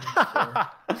breaking them. on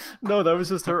the floor. No, that was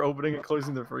just her opening and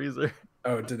closing the freezer.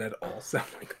 Oh, did that all sound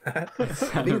like that? I think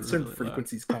sounded it's certain really loud.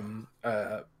 frequencies come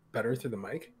better through the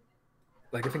mic.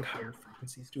 Like I think higher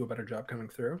frequencies do a better job coming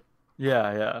through.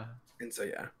 Yeah, And so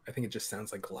yeah, I think it just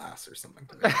sounds like glass or something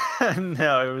to me. yeah.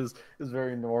 No, it was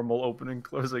very normal opening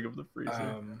closing of the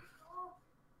freezer.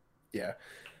 Yeah,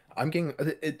 I'm getting.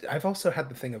 I've also had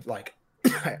the thing of like,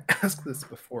 I asked this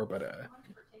before, but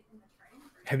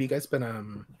have you guys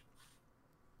been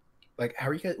like, how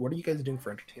are you guys? What are you guys doing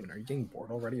for entertainment? Are you getting bored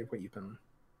already of what you've been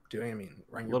doing? I mean,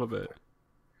 A little bit.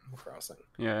 Animal Crossing.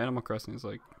 Yeah, Animal Crossing is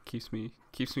like keeps me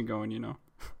going, you know.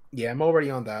 Yeah, I'm already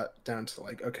on that down to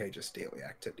like, okay, just daily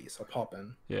activities. I'll pop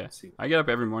in. Yeah. See. I get up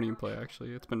every morning and play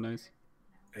actually. It's been nice.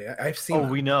 Yeah, I've seen. Oh,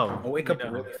 we know. I'll wake We up know.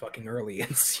 really fucking early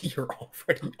and see you're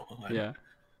already on. Yeah.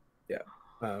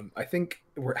 I think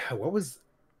were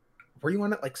you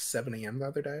on at like 7 a.m. the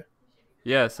other day?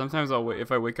 Yeah, sometimes I'll wait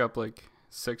if I wake up like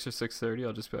 6 or 6:30,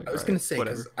 I'll just be like, I was "Alright, gonna say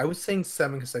whatever." because I was saying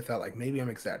 7 because I thought like maybe I'm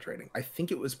exaggerating. I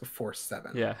think it was before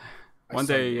 7. Yeah. I One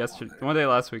saw day you on yesterday, there. one day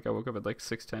last week I woke up at like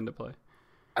 6:10 to play.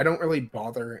 I don't really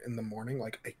bother in the morning.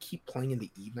 Like I keep playing in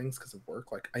the evenings because of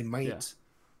work. Like I might Yeah.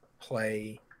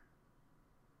 play.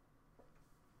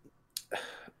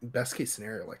 Best case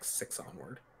scenario, like 6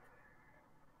 onward.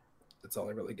 That's all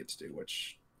I really get to do,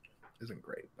 which isn't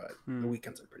great, but the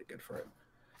weekends are pretty good for it.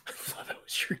 I thought that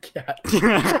was your cat.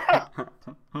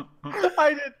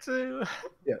 I did too.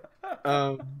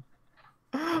 Um,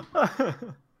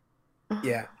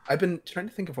 yeah, I've been trying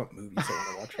to think of what movies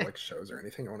I want to watch or like shows or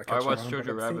anything I want to catch I up watched on, but Jojo I've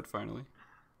seen- Rabbit finally.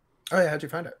 Oh yeah, how'd you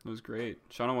find it? It was great.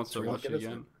 Shauna wants It's to really watch good, it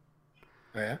isn't again.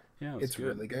 Oh yeah, Yeah, it's good.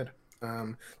 really good.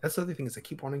 That's the other thing is I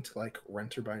keep wanting to like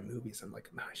rent or buy movies. I'm like,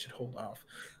 nah, I should hold off.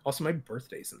 Also, my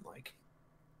birthday's in like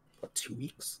what 2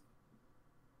 weeks?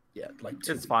 Yeah, like 2 It's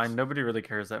weeks. fine. Nobody really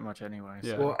cares that much anyway.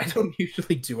 Yeah. Well, I don't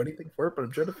usually do anything for it, but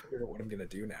I'm trying to figure out what I'm gonna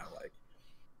do now. Like,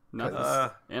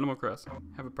 Nothing. Animal Crossing.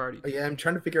 Have a party. oh, yeah, I'm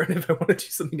trying to figure out if I want to do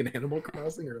something in Animal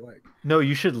Crossing or like. No,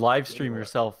 you should live stream Yeah.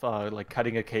 yourself, like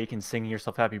cutting a cake and singing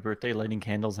yourself happy birthday, lighting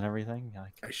candles and everything.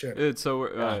 Like, I should.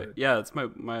 So yeah, that's my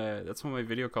that's one of my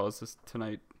video calls this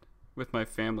tonight. with my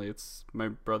family. It's my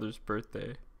brother's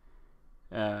birthday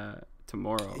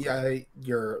tomorrow. Yeah,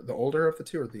 you're the older of the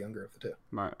two or the younger of the two?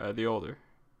 The older.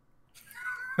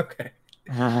 Okay.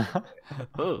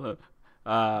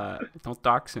 Don't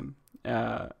dox him.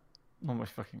 Oh my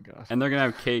fucking god. And they're gonna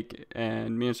have cake,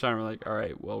 and me and Sean were like, all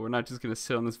right, well, we're not just gonna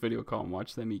sit on this video call and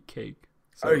watch them eat cake.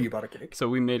 So, Oh, you bought a cake? So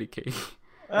we made a cake.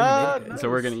 Nice. So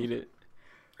we're gonna eat it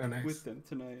Oh, nice. with them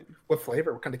tonight. What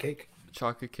flavor? What kind of cake?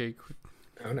 Chocolate cake with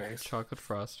Oh, nice. chocolate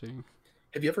frosting.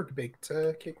 Have you ever baked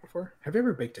cake before? Have you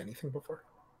ever baked anything before?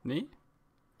 Me?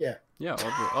 Yeah. Yeah,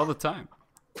 all the time.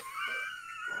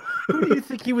 Who do you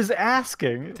think he was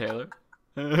asking? Taylor.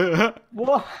 I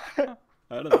What?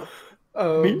 don't know.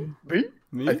 Me?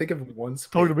 Me? I think of once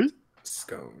Talk to baked me.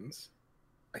 scones.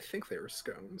 I think they were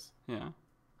scones. Yeah.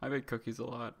 I made cookies a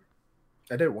lot.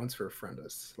 I did it once for a friend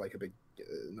as like a big,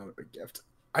 not a big gift.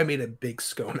 I made a big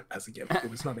scone as a gift.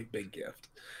 It was not a big gift.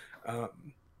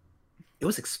 It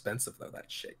was expensive though,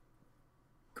 that shit.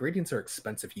 Ingredients are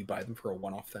expensive. You buy them for a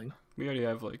one-off thing. We already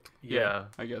have like Yeah.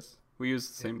 I guess we use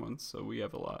the same ones, so we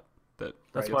have a lot. That's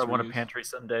Right, why I it's want a reused. pantry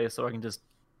someday, so I can just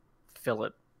fill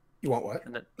it. You want what?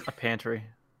 And then a pantry.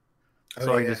 Oh,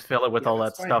 So I yeah. can just fill it with Yeah, all that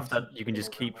that's why I stuff have that you can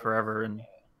just some keep over forever. And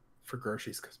for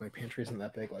groceries because my pantry isn't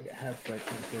that big. Like I have right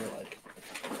here like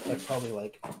probably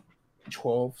like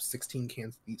 12, 16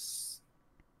 cans of these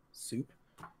soup,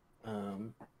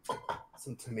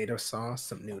 some tomato sauce,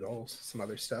 some noodles, some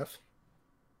other stuff.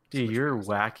 dude, much you're more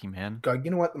stuff. wacky, man. God, you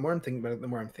know what? The more I'm thinking about it, the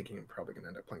more I'm thinking I'm probably gonna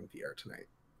end up playing VR tonight.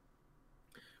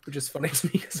 Which is funny to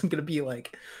me because I'm gonna be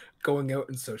like going out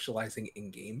and socializing in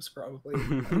games probably,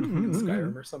 like in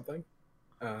Skyrim or something.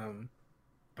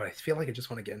 But I feel like I just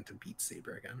want to get into Beat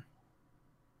Saber again.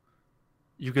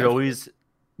 You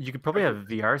could probably have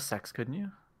VR sex, couldn't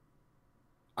you?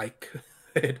 I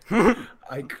could.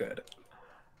 I could.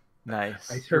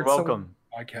 Nice. I You're heard someone welcome.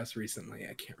 on a podcast recently.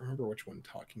 I can't remember which one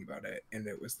talking about it, and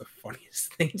it was the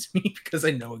funniest thing to me because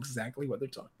I know exactly what they're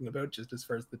talking about just as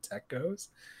far as the tech goes.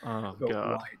 Oh But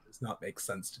god. why it does not make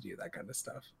sense to do that kind of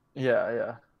stuff.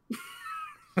 Yeah,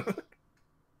 yeah.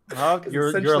 Well, 'Cause you're a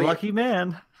essentially- lucky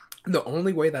man. The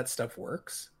only way that stuff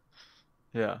works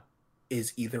Yeah.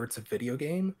 is either it's a video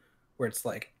game where it's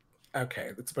like,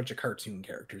 okay, it's a bunch of cartoon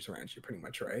characters around you, pretty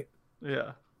much, right?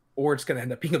 Yeah. Or it's going to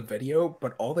end up being a video,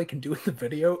 but all they can do in the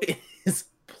video is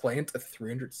plant a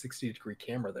 360-degree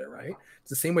camera there, right? It's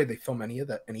the same way they film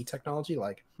any technology.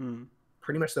 Like,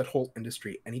 pretty much that whole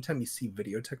industry, anytime you see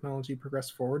video technology progress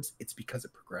forwards, it's because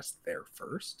it progressed there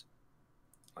first.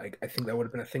 Like, I think that would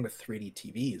have been a thing with 3D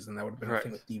TVs, and that would have been a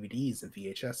thing with DVDs and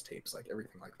VHS tapes, like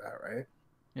everything like that, right?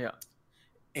 Yeah.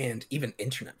 And even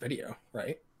internet video,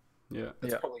 right? Yeah.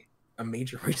 That's Yeah. probably a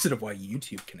major reason of why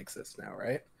YouTube can exist now,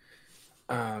 right?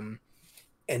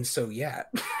 And so yeah,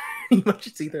 pretty much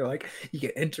it's either like you can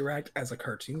interact as a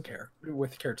cartoon character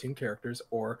with cartoon characters,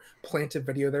 or plant a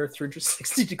video there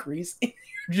 360 degrees, and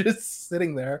you're just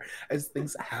sitting there as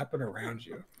things happen around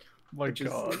you. My Which is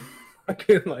god.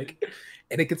 fucking like,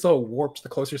 and it gets all warped the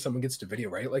closer someone gets to video,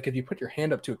 right? Like if you put your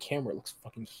hand up to a camera, it looks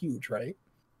fucking huge, right?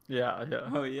 Yeah, yeah.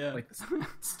 Oh yeah. Like this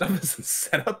stuff isn't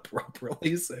set up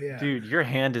properly, so yeah. Dude, your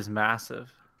hand is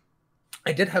massive.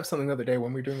 I did have something the other day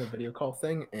when we were doing a video call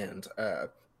thing, and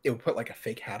it would put like a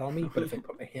fake hat on me, but if I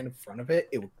put my hand in front of it,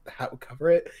 the hat would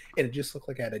cover it, and it just looked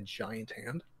like I had a giant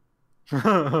hand.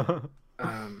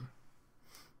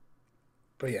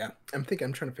 But yeah, I'm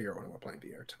trying to figure out when I want to play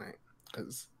VR tonight,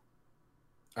 because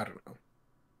I don't know.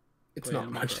 It's Play not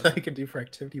Animal much that Crossing. I can do for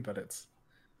activity, but it's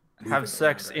moving Have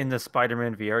sex around, right? in the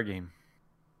Spider-Man VR game.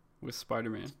 With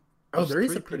Spider-Man. Oh, There's there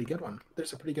is a 3 pretty people. good one.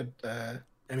 There's a pretty good.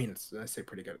 I mean, I say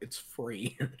pretty good. It's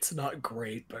free. It's not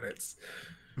great, but it's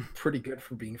pretty good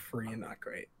for being free and not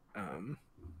great. Where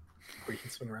you can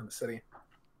swing around the city.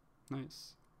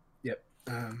 Nice. Yep.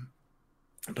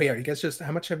 But yeah, you guys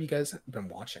how much have you guys been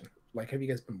watching? Like, have you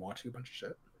guys been watching a bunch of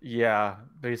shit? Yeah,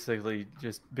 basically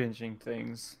just binging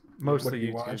things. What Mostly have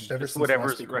you YouTube. watched ever Just since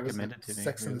whatever's last week? What was it? recommended to me.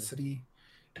 Sex and the really. City,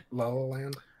 La La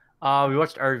Land. We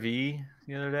watched RV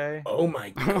the other day. Oh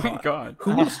my Oh god! my god.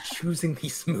 Who is choosing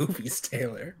these movies,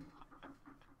 Taylor?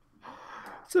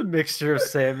 It's a mixture of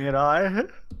Sammy and I.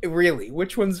 Really,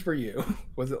 which one's for you?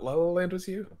 Was it La La Land? Was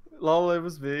you? Lola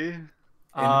was me. And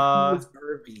who was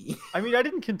RV? I mean, I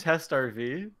didn't contest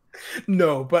RV.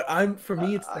 No, but for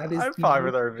me, that is. I'm the fine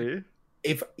with movie. RV.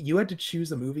 If you had to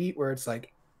choose a movie where it's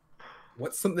like,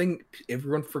 what's something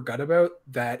everyone forgot about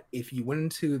that if you went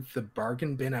into the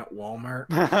bargain bin at Walmart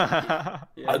Yeah,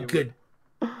 a you good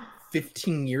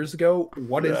 15 years ago,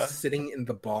 what is Yeah. sitting in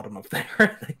the bottom of there?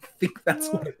 I think that's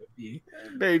what it would be.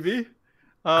 Maybe.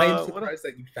 I am What surprised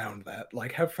that you found that.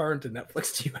 Like, how far into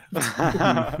Netflix do you have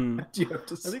I do you have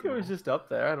to think it was just up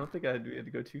there. I don't think we had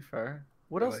to go too far.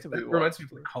 What else did we That watch? reminds me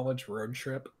of the college road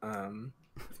trip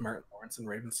with Martin Lawrence and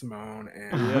Raven Simone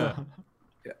and Yeah.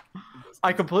 yeah.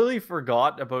 I completely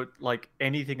forgot about like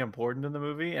anything important in the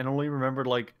movie and only remembered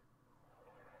like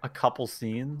a couple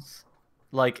scenes,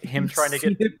 like him You've trying to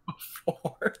get. seen it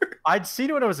before. I'd seen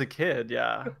it when I was a kid.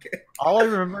 Yeah. Okay. All I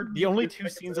remember, the only It's two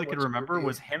like scenes I I could watched remember movies.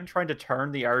 was him trying to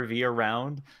turn the RV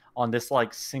around on this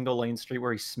like single lane street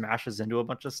where he smashes into a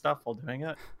bunch of stuff while doing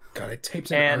it. God, I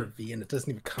typed in And- RV and it doesn't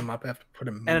even come up. I have to put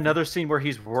a movie. And another scene where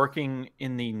he's working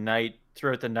in the night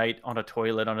throughout the night on a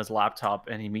toilet on his laptop,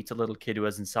 and he meets a little kid who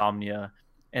has insomnia.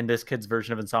 And this kid's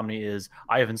version of insomnia is,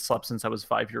 I haven't slept since I was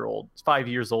 5 years old. 5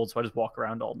 years old, so I just walk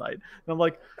around all night. And I'm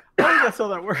like, I think that's how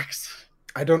that works.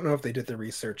 I don't know if they did the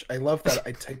research. I love that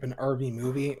I type in RV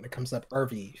movie and it comes up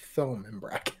RV film in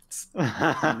brackets.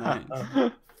 Nice.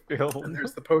 And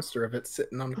there's the poster of it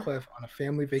sitting on a cliff on a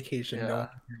family vacation. No Yeah. one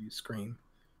can hear you scream.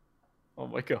 Oh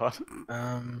my god.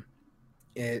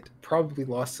 It probably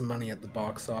lost some money at the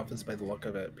box office by the look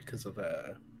of it because of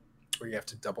where you have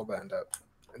to double the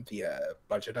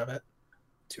budget of it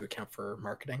to account for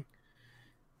marketing.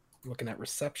 Looking at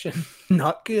reception,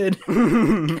 not good.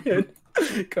 Good.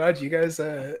 God, you guys.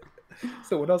 So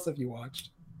what else have you watched?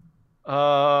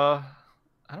 I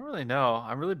don't really know.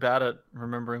 I'm really bad at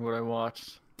remembering what I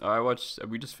watched.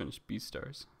 We just finished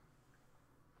Beastars.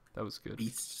 That was good.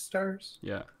 Beast Stars.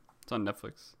 Yeah, it's on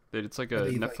Netflix. It's like Are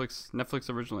a they, like- Netflix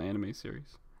original anime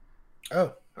series.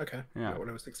 Oh, okay. Yeah. Not what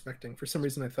I was expecting. For some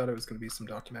reason, I thought it was going to be some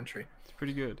documentary. It's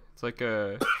pretty good. It's like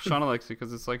Shauna likes it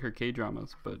because it's like her K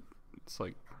dramas, but it's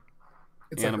like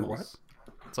It's animals. like her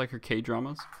what? It's like her K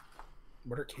dramas,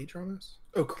 What are K dramas?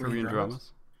 Oh, Korean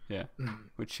dramas. Yeah, Mm.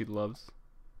 which she loves.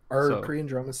 Are So- Korean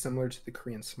dramas similar to the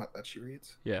Korean smut that she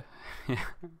reads? Yeah,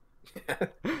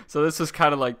 So this was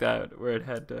kind of like that, where it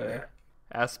had Yeah.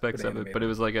 aspects But of it, but animated. it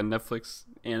was like a Netflix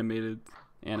animated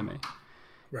anime.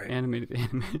 Right. Animated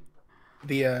anime.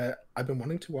 I've been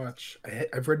wanting to watch.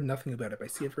 I've read nothing about it, but I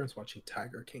see everyone's watching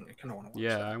Tiger King. I kind of want to watch.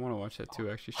 Yeah, that. I want to watch that too.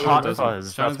 Actually, Hot doesn't-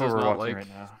 Fuzz. Shauna That's what does we're not watching like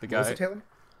right now. the What was guy. it, Taylor?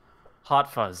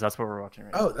 Hot Fuzz. That's what we're watching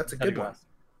right now. Oh, that's a good one.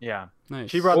 Yeah. Nice.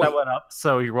 She brought Oh, that wait. one up,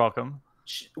 so you're welcome.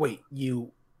 Wait,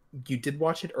 you did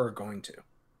watch it or are going to?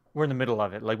 We're in the middle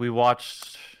of it. Like we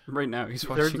watched Right now, he's 2/3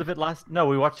 watching. of it last. No,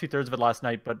 we watched 2/3 of it last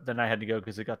night, but then I had to go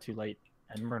because it got too late.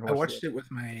 And we're gonna I watch watched it with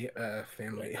my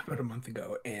family about a month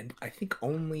ago, and I think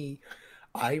only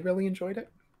I really enjoyed it.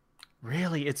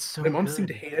 Really, it's so My mom good. seemed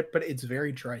to hate it, but it's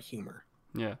very dry humor.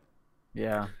 Yeah.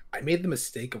 Yeah. I made the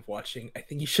mistake of watching I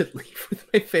Think You Should Leave with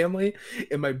my family,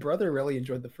 and my brother really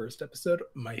enjoyed the first episode.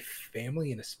 My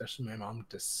family, and especially my mom,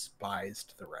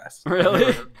 despised the rest.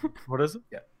 Really? What is it?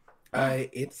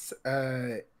 It's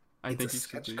I it's think a you should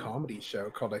sketch leave. comedy show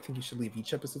called I Think You Should Leave.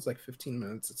 Each episode's like 15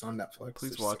 minutes. It's on Netflix.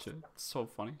 Please There's watch six- it. It's so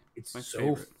funny. It's my so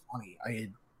favorite. funny. I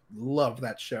love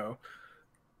that show.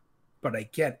 But I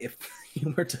get if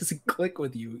humor doesn't click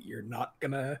with you, you're not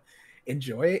gonna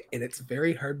enjoy it. And it's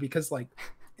very hard because like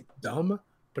it's dumb,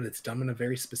 but it's dumb in a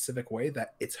very specific way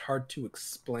that it's hard to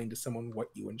explain to someone what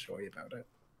you enjoy about it.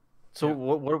 So Yeah.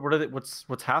 what are they, what's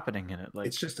happening in it? Like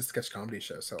It's just a sketch comedy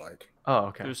show, so like oh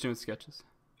okay They're just doing sketches,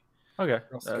 okay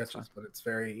they're all that's sketches, but it's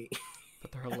very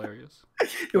but they're hilarious. it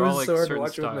They're all, was like, so hard to certain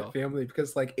watch it with my style. family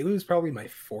because like it was probably my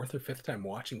fourth or fifth time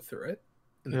watching through it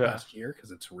in the Yeah. past year because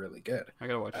it's really good. I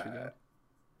gotta watch it again.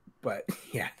 But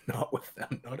yeah, not with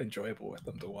them, not enjoyable with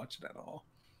them to watch it at all.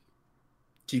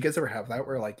 Do you guys ever have that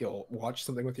where like you'll watch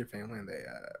something with your family and they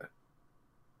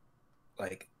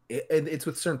like it's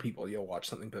with certain people you'll watch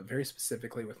something, but very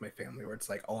specifically with my family where it's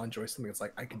like I'll enjoy something, it's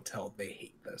like I can tell they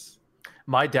hate this.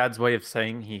 My dad's way of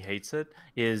saying he hates it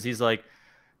is he's like,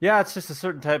 yeah, it's just a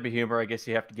certain type of humor. I guess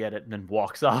you have to get it, and then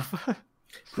walks off.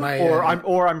 My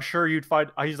I'm sure you'd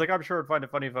find. He's like, I'm sure I'd find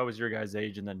it funny if I was your guys'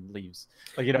 age, and then leaves.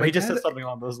 Like My he just dad- says something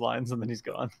along those lines, and then he's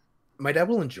gone. my dad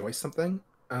will enjoy something,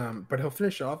 but he'll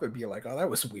finish off and be like, "Oh, that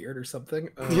was weird" or something.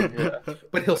 Yeah.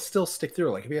 But he'll still stick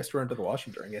through. Like if he has to run to the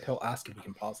washroom during it, he'll ask if he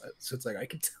can pause it. So it's like I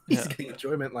can tell he's Yeah. getting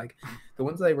enjoyment. Like the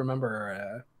ones I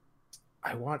remember,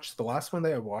 I watched the last one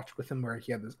that I watched with him where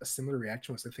he had a similar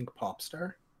reaction was I think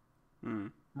Popstar,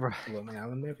 Mm. Right. the Lonely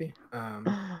Island movie.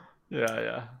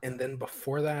 Yeah. And then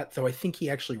before that, though I think he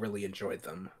actually really enjoyed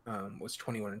them, was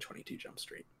 21 and 22 Jump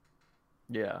Street.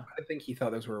 Yeah. I think he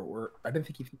thought those were I didn't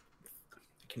think he I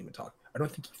can't even talk. I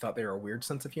don't think he thought they were a weird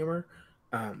sense of humor.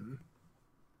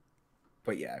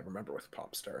 But yeah, I remember with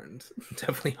Popstar and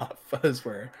definitely Hot Fuzz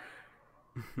where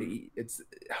it's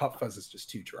Hot Fuzz is just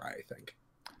too dry, I think.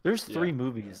 There's Yeah. 3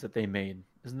 movies that they made,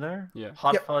 isn't there? Yeah.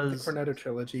 Hot Yep, the Fuzz, Cornetto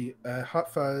trilogy.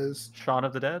 Hot Fuzz, Shaun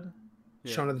of the Dead,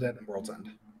 Yeah. Shaun of the Dead, and World's End.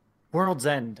 World's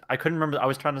End. I couldn't remember. I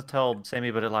was trying to tell Sammy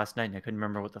about it last night, and I couldn't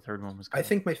remember what the third one was I called.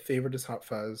 think my favorite is Hot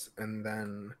Fuzz, and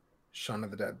then Shaun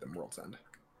of the Dead, then World's End.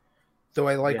 Though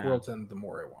I like Yeah. World's End the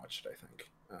more I watched, I think.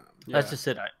 Yeah. That's just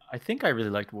it. I think I really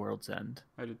liked World's End,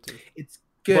 I did too. It's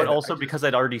good. but also I just- because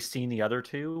I'd already seen the other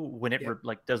 2 when it Yeah.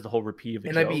 like does the whole repeat of a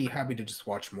and joke. I'd be happy to just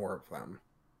watch more of them.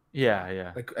 Yeah,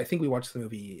 yeah. Like I think we watched the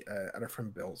movie at our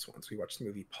friend Bill's once. We watched the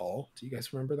movie Paul. Do you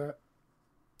guys remember that?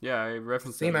 Yeah, I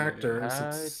referenced Same that earlier. actor. I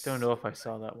It's- don't know if I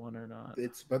saw that one or not.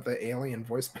 It's about the alien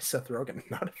voiced by Seth Rogen.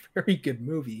 Not a very good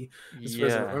movie, as far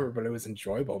as I remember, but it was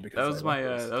enjoyable because That was I my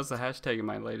love that was the hashtag in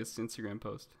my latest Instagram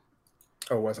post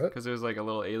Oh, was it? because there was like a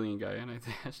little alien guy and I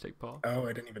hashtag Paul. Oh,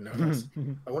 I didn't even notice.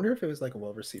 I wonder if it was like a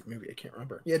well received movie. I can't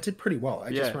remember. Yeah, it did pretty well. I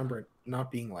just Yeah. remember it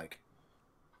not being like,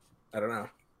 I don't know,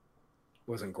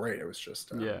 wasn't great. It was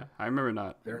just Yeah, I remember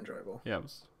not. they're enjoyable. Yeah, it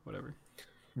was whatever.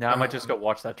 Now I might just go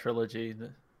watch that trilogy.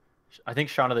 I think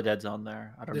Shaun of the Dead's on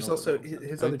there. I don't There's know. also what else.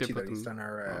 his I other think they two put that he's them done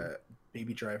are on.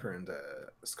 Baby Driver and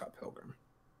Scott Pilgrim.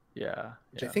 Yeah.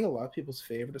 Which Yeah. I think a lot of people's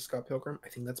favorite is Scott Pilgrim. I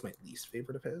think that's my least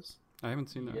favorite of his. I haven't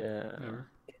seen that. Yeah. Ever.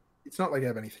 It's not like I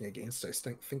have anything against it.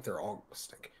 I think they're all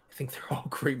stink. I think they're all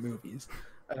great movies.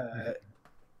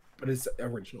 But his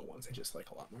original ones I just like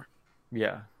a lot more.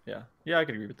 Yeah. Yeah. Yeah. I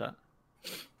could agree with that.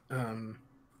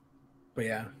 But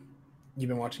yeah, you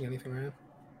been watching anything, Ryan?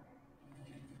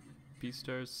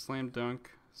 Beastars, Slam Dunk,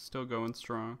 still going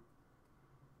strong.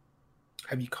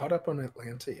 Have you caught up on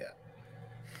Atlanta yet?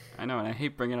 I know, and I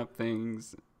hate bringing up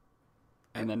things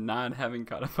and then not having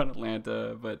caught up on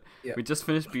Atlanta, but Yeah. we just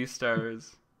finished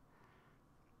Beastars.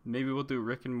 Maybe we'll do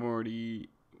Rick and Morty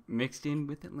mixed in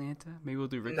with Atlanta. Maybe we'll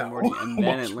do Rick and Morty and then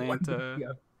Watch one Atlanta. movie.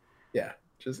 Yeah,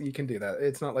 just you can do that.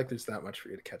 It's not like there's that much for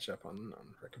you to catch up on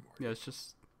Rick and Morty. Yeah, it's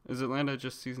just is Atlanta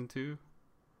just season 2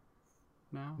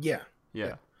 now? Yeah,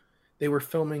 Yeah. they were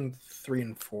filming 3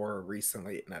 and 4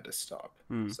 recently and had to stop.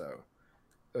 Hmm. So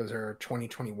those are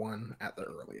 2021 at the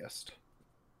earliest.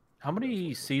 How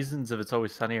many seasons of It's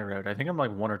Always Sunny are out? I think I'm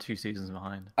like 1 or 2 seasons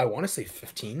behind. I want to say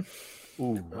 15.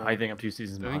 Ooh, I think I'm 2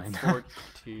 seasons I think behind.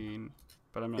 14,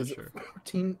 but I'm not Is sure. it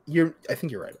 14? I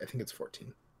think you're right. I think it's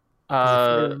 14.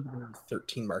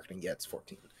 13 marketing. Yeah, it's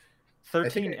 14. I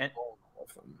 13 think I en- own all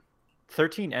of them.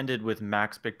 13 ended with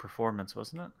Mac's big performance,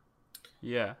 wasn't it?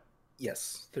 Yeah,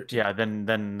 Yes, 13. Yeah,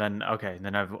 then okay,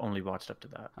 then I've only watched up to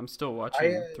that. I'm still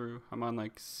watching I, through. I'm on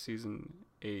like season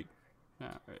 8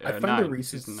 now. I find 9, the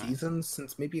recent season 9. seasons,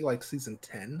 since maybe like season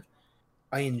 10,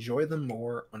 I enjoy them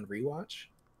more on rewatch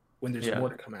when there's Yeah. more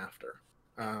to come after.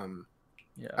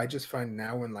 Yeah. I just find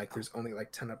now when like there's only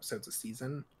like 10 episodes a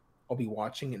season, I'll be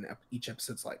watching and each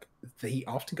episode's like they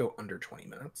often go under 20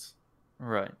 minutes.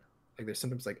 Right. Like there's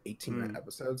sometimes like 18-minute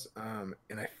episodes, and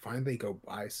I find they go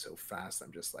by so fast.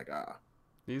 I'm just like,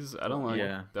 These I don't like.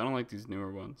 Yeah. I don't like these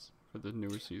newer ones for the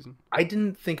newer season. I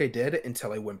didn't think I did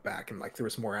until I went back and like there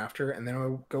was more after, and then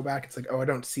I go back. It's like, oh, I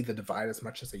don't see the divide as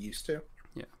much as I used to.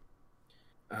 Yeah.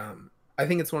 I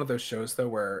think it's one of those shows though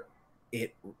where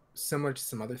it similar to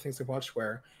some other things I've watched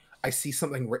where I see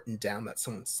something written down that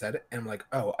someone said it, and I'm like,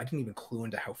 oh, I didn't even clue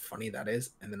into how funny that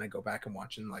is, and then I go back and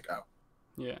watch it and like, oh,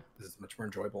 Yeah. this is much more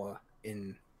enjoyable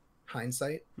in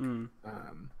hindsight. Mm.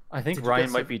 I think Did you Ryan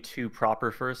guys might have- be too proper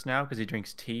for us now because he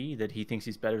drinks tea that he thinks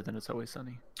he's better than It's Always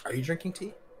Sunny. Are you drinking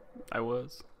tea? I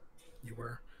was. You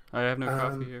were. I have no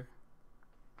coffee Um, here.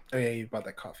 Oh yeah, you bought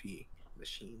that coffee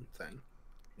machine thing.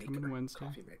 Coming Wednesday.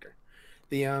 Coffee maker.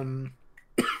 The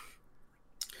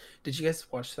Did you guys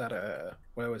watch that?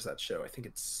 What was that show? I think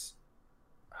it's.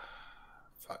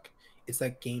 Fuck. It's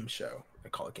that game show. I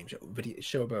call it game show. Video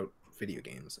show about video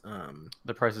games.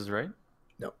 The Price is Right.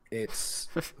 No, it's.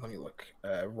 Let me look.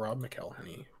 Rob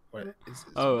McElhenney. What is his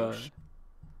Oh, new sh-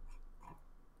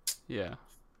 yeah.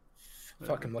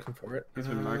 Fuck, I'm looking for it. He's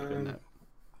been marketing that.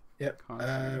 Yep.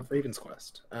 constantly. Raven's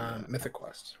Quest. Mythic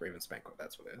Quest. Raven's Banquet.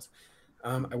 That's what it is.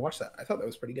 I watched that. I thought that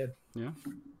was pretty good. Yeah.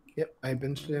 Yep. I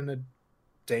binged it in a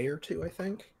day or two, I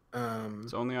think.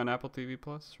 It's only on Apple TV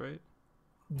Plus, right?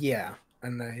 Yeah.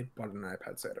 And I bought an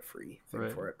iPad, so I had a free thing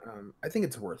Right. for it. I think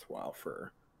it's worthwhile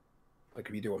for, like,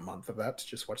 if you do a month of that to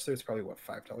just watch there, it's probably, what,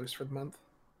 $5 for the month?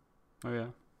 Oh yeah.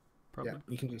 Probably. Yeah.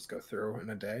 You can just go through in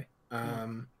a day.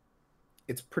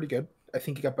 It's pretty good. I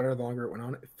think it got better the longer it went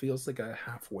on. It feels like a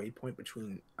halfway point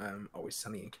between Always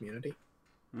Sunny and Community,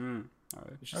 Mm. All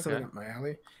right. which is Okay. something up my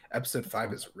alley. Episode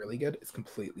 5 is really good. It's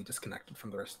completely disconnected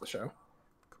from the rest of the show.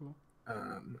 Cool.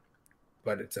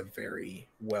 But it's a very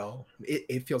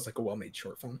it feels like a well-made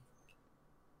short film.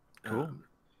 Cool.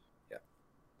 Yeah.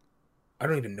 I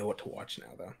don't even know what to watch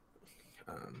now, though.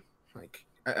 Like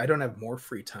I don't have more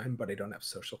free time, but I don't have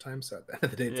social time. So at the end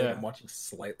of the day, it's like Yeah. I'm watching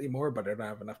slightly more, but I don't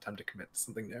have enough time to commit to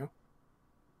something new.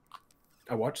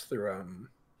 I watched through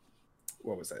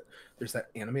what was it? There's that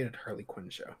animated Harley Quinn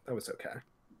show. That was okay.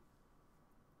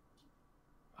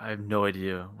 I have no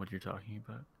idea what you're talking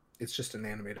about. It's just an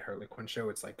animated Harley Quinn show.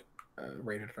 It's like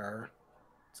rated R.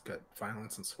 It's got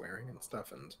violence and swearing and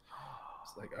stuff, and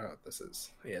it's like, oh, this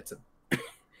is it's a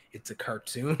it's a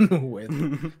cartoon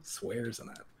with swears in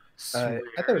it. I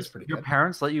thought it was pretty Your good.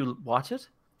 parents let you watch it?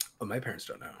 Well, my parents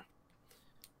don't know.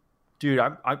 Dude,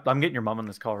 I'm getting your mom on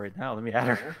this call right now. Let me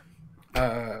add her.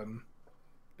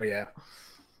 But yeah,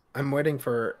 I'm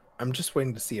just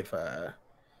waiting to see if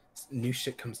new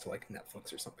shit comes to like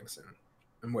Netflix or something soon.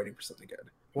 I'm waiting for something good.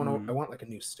 I want like a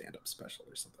new stand-up special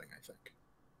or something, I think.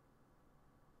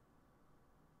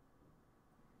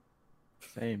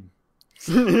 Same.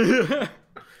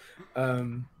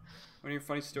 Want your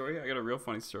funny story? I got a real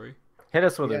funny story. Hit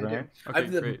us with Yeah, it, dude. Ryan. Okay,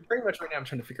 I've great. pretty much right now I'm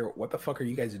trying to figure out what the fuck are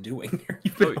you guys doing here?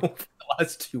 You've been Oh, home for the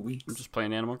last 2 weeks. I'm just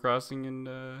playing Animal Crossing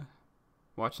and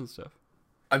watching stuff.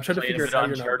 I'm trying to Playing figure out how you're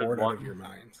not Uncharted bored 1. out of your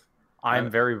mind. I'm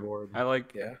very bored. I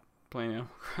like Yeah, playing Animal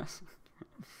Crossing.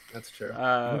 that's true.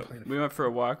 I've been playing it We went for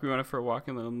a walk. We went for a walk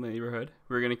in the neighborhood.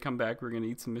 We were gonna come back. We were gonna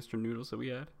eat some Mr. Noodles that we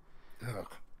had.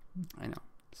 Ugh. I know.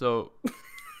 So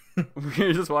we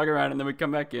were just walking around, and then we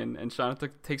come back in, and Shauna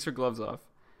takes her gloves off,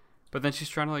 but then she's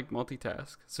trying to like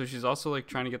multitask. So she's also like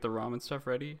trying to get the ramen stuff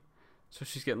ready. So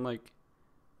she's getting like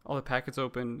all the packets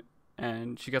open,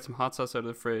 and she got some hot sauce out of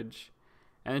the fridge,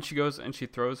 and then she goes and she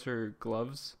throws her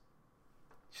gloves.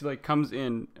 She like comes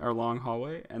in our long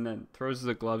hallway and then throws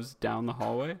the gloves down the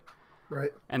hallway.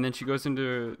 Right. And then she goes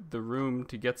into the room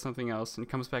to get something else and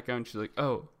comes back out and she's like,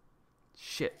 oh,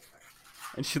 shit.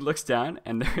 And she looks down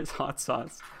and there's hot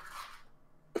sauce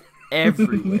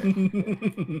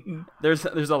everywhere. There's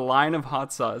a line of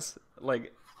hot sauce,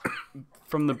 like,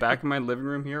 from the back of my living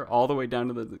room here all the way down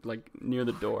to the, like, near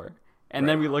the door. And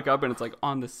then we look up and it's, like,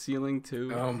 on the ceiling,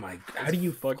 too. Oh my god. How do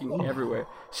you Fucking everywhere.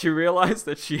 She realized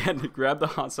that she had to grab the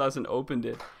hot sauce and opened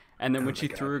it. And then when she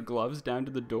threw her gloves down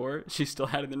to the door, she still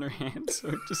had it in her hand, so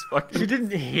it just fucking... She didn't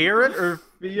hear it or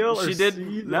feel or She did.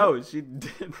 see No, she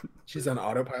didn't. She's on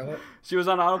autopilot. She was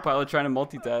on autopilot trying to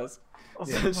multitask.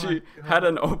 So my she had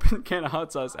an open can of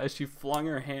hot sauce as she flung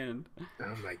her hand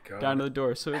Oh my god. down to the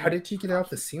door. So How did you get it off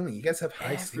the ceiling? You guys have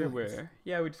high everywhere. ceilings.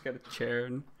 Yeah, we just got a chair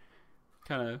and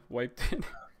kind of wiped it.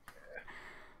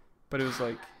 But it was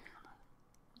like,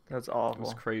 That's it was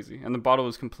awful. crazy. And the bottle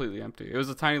was completely empty. It was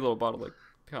a tiny little bottle, like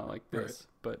kind of like this,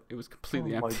 Right. but it was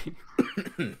completely Oh my- empty.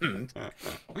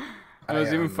 And it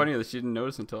was even funnier that she didn't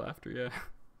notice until after. Yeah,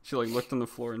 she like looked on the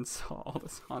floor and saw all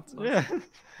this hot sauce.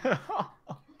 Yeah.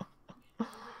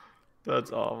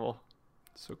 That's awful.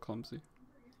 So clumsy.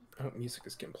 Oh, music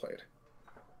is getting played.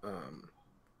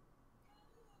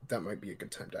 That might be a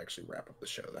good time to actually wrap up the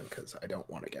show then, because I don't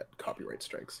want to get copyright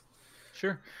strikes.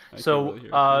 Sure. I can't So really hear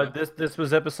it, yeah. this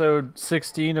was episode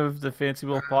 16 of the Fancy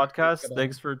Wolf podcast.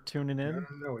 Thanks for tuning in.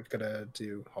 No, we've got to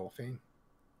do Hall of Fame.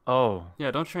 Oh.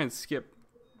 Yeah, don't try and skip.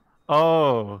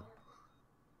 Oh.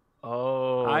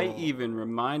 I even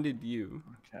reminded you.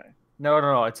 Okay.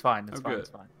 No. It's fine. It's Oh, fine. good. It's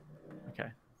fine. Okay.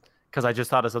 Because I just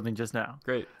thought of something just now.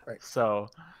 Great. So,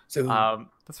 So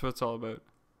That's what it's all about.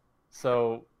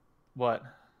 so what?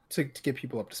 to get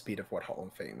people up to speed of what Hall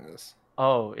of Fame is.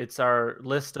 Oh, it's our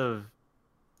list of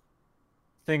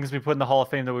things we put in the Hall of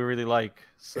Fame that we really like.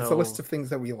 So It's a list of things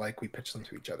that we like. We pitch them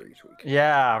to each other each week.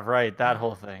 Yeah, right. That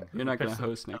whole thing. You're not going Pitch to them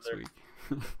host next together.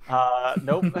 week.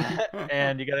 Nope.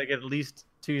 And you gotta get at least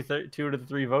two to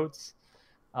three votes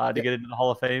to get into the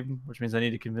Hall of Fame, which means I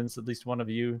need to convince at least one of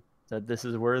you that this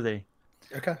is worthy.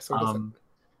 Okay, so what is it?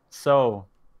 So,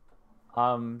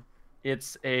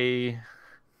 it's a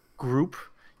group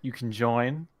you can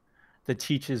join that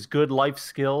teaches good life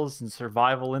skills and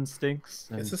survival instincts.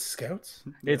 And Is this Scouts?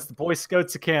 it's the Boy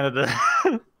Scouts of Canada.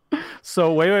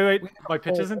 So wait. My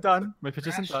pitch Oh, isn't done. My pitch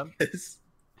isn't done.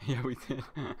 Yeah, we did.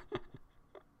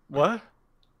 What?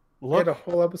 We had Look. a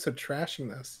whole episode trashing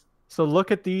this. So look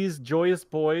at these joyous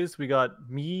boys. We got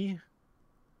me,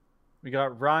 we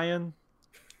got Ryan,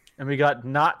 and we got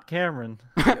not Cameron.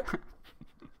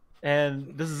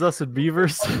 And this is us at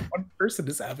Beavers. One person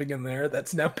is having in there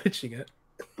that's now pitching it.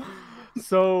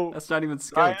 So That's not even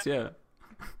Scouts, yeah.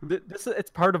 this it's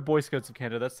part of Boy Scouts of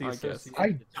Canada. That's the I guess. association. I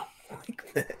don't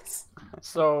like this.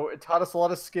 So it taught us a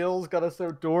lot of skills, got us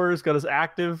outdoors, got us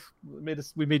active,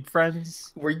 we made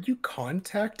friends. Were you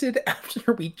contacted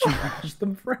after we trashed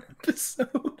them for an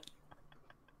episode?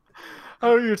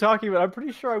 Oh, you're talking about? I'm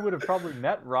pretty sure I would have probably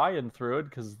met Ryan through it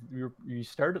because you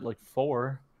started like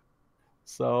 4.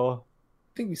 So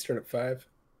think we start at 5.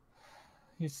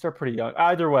 You start pretty young.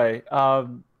 Either way, I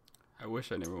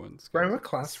wish I never went to Brian, Scouts. what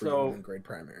class were you So- in grade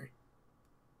primary?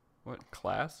 What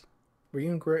class? Were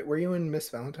you in Miss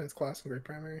Valentine's class in grade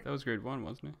primary? That was grade 1,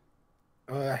 wasn't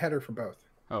it? I had her for both.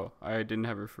 Oh, I didn't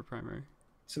have her for primary.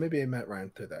 So maybe I met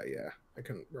Ryan through that. Yeah, I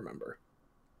couldn't remember.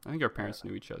 I think our parents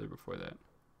knew each other before that.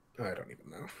 Oh, I don't even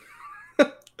know. I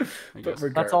But guess. that's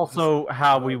regardless, also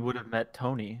how we would have met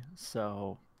Tony.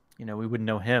 So, we wouldn't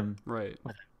know him. Right.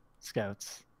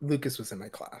 Scouts. Lucas was in my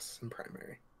class in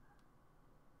primary.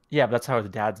 Yeah, but that's how the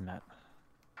dads met,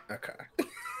 Okay.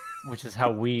 which is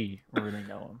how we really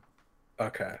know him.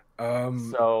 Okay.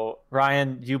 So,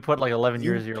 Ryan, you put like 11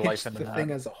 you years of your life pitched into the that. thing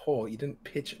as a whole. You didn't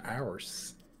pitch our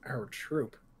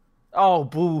troop. Oh,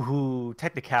 boo-hoo.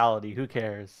 Technicality. Who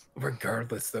cares?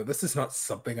 Regardless, though, this is not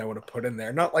something I want to put in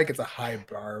there. Not like it's a high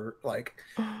bar, like.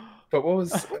 But what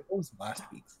was last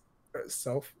week's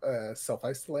self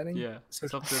isolating? Yeah.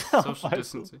 Social- Social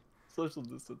distancing. Social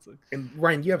distancing. And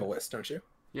Ryan, you have a list, don't you?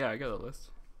 Yeah, I got a list.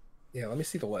 Yeah, let me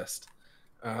see the list.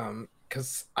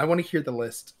 Because I want to hear the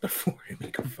list before I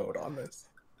make a vote on this.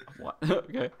 What?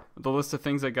 Okay. The list of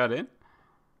things I got in?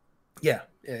 Yeah.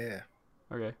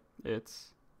 Okay.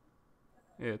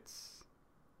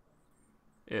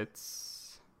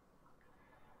 It's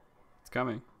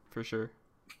coming for sure.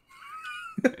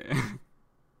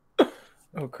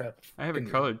 Oh crap! I have it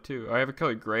Fucking colored too. I have it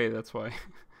colored gray. That's why.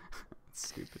 It's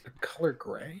stupid. color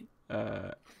gray.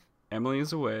 Emily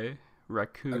is away.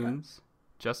 Raccoons.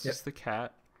 Justice Yep. the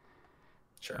cat.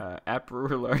 Sure. At Brewer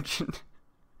Largent.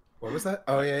 What was that?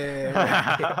 Oh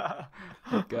yeah.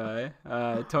 That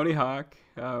guy. Tony Hawk.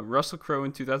 Russell Crowe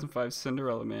in 2005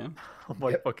 Cinderella Man. Oh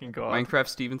my Yep. fucking god. Minecraft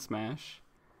Steven Smash.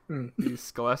 Hmm. The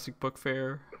Scholastic Book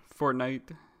Fair.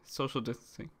 Fortnite. Social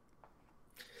distancing.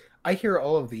 I hear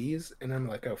all of these and I'm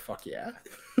like, oh fuck yeah.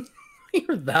 I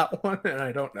hear that one and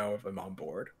I don't know if I'm on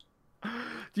board.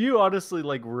 Do you honestly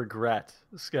like regret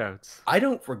Scouts? I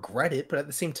don't regret it, but at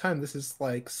the same time, this is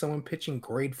like someone pitching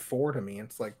grade 4 to me.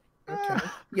 It's like, okay,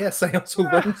 yes, I also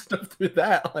learned stuff through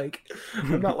that. Like,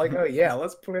 I'm not like, oh yeah,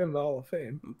 let's put it in the Hall of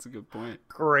Fame. That's a good point.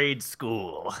 Grade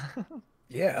school.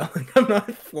 Yeah, like I'm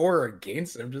not for or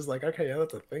against it. I'm just like, okay, yeah,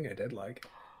 that's a thing I did like.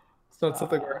 It's not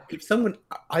something where if someone,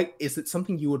 is it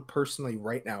something you would personally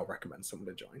right now recommend someone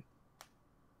to join?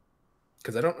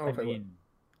 Because I don't know I if I would. mean,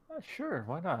 sure,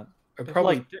 why not? I'd It's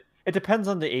probably like, it depends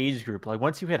on the age group. Like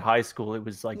once you hit high school, it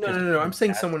was like no, just no, no. I'm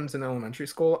saying bad. someone's in elementary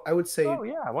school. I would say Oh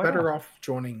yeah, why better not? off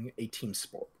joining a team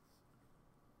sport.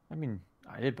 I mean,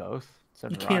 I did both. So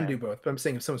You did can Ryan. do both, but I'm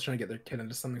saying if someone's trying to get their kid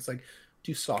into something, it's like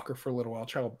do soccer for a little while,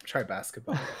 try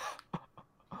basketball.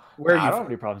 Where Nah, are I you don't have from?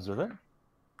 any problems with it.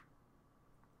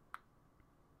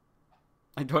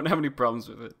 I don't have any problems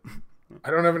with it. I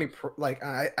don't have any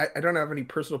I don't have any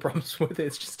personal problems with it.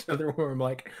 It's just another where I'm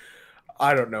like,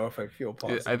 I don't know if I feel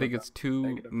positive. I think about it's too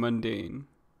negative. mundane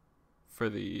for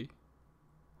the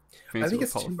I Fancy think Wolf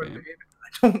it's Hall too of much.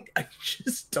 Fame. I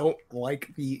just don't like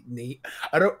the name.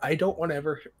 I don't want to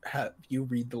ever have you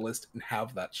read the list and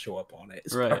have that show up on it.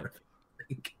 As Right. part of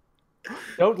the thing.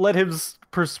 Don't let him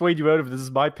persuade you out of it. This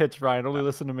is my pitch, Ryan. Only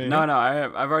listen to me. No,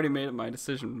 I've already made my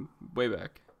decision way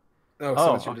back. Oh, so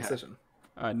Oh, it's your okay. decision.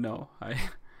 No,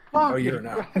 Oh, you're a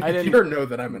no. I If didn't- you're a no,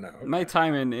 then I'm a no. my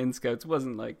time in Scouts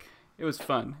wasn't like it was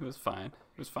fun. It was fine.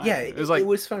 It was fine. Yeah, it was like it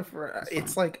was fun for.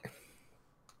 It's like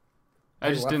I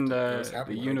just left didn't it. I was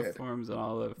happy the when I did. uniforms and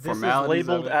all the This is formalities.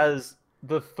 labeled of it. as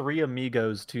the Three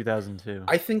Amigos 2002.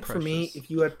 I think for me, Precious.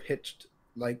 if you had pitched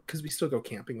like, because we still go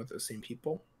camping with those same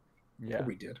people. Yeah. Or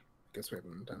we did. I guess we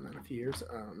haven't done that in a few years.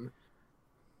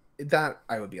 That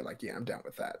I would be like, yeah, I'm down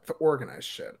with that. The organized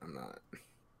shit, I'm not.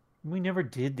 We never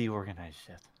did the organized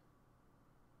shit.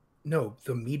 No,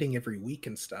 the meeting every week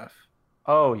and stuff.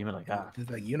 Oh, you mean like that?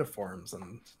 The uniforms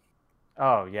and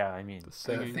Oh, yeah. I mean, The the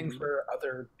singing. things where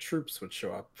other troops would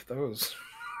show up. Those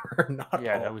were not.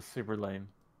 yeah, all- that was super lame.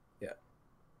 Yeah.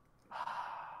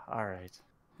 All right.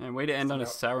 And way to end on a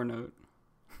So- sour note.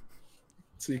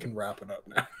 So you can wrap it up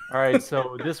now. All right.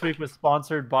 So this week was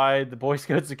sponsored by the Boy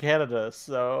Scouts of Canada.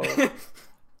 So, oh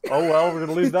well, we're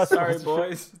gonna lose that. Sorry, sponsorship.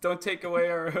 boys. Don't take away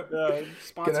our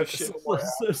sponsorship.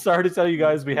 Sorry to tell you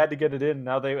guys, we had to get it in.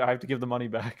 Now I have to give the money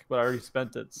back, but I already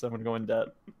spent it, so I'm gonna go in debt.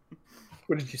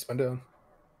 What did you spend it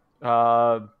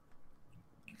on?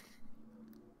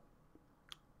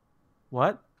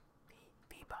 What?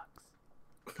 V-Bucks.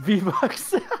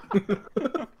 V-Bucks.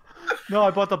 No,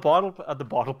 I bought the battle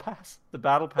pass of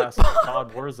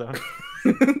COD Warzone.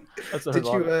 That's what I Did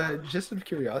bought. you just out of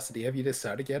curiosity, have you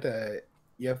decided yet?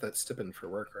 You have that stipend for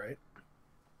work, right?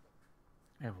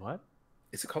 And what?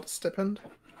 Is it called a stipend?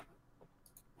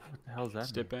 What the hell is that?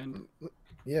 Stipend.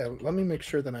 Yeah, let me make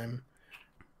sure that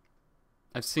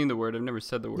I've seen the word. I've never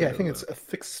said the word. Yeah, I think it's a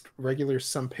fixed regular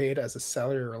sum paid as a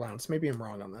salary or allowance. Maybe I'm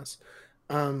wrong on this.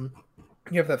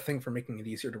 You have that thing for making it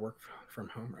easier to work from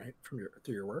home, right? Through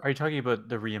your work. Are you talking about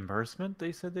the reimbursement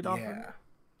they said they'd offer? Yeah.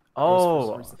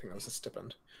 Oh. I think that was a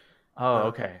stipend. Oh,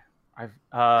 okay. I've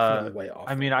Definitely way off.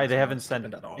 I mean, It's they not haven't a sent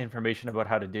stipend at all. information about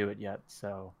how to do it yet,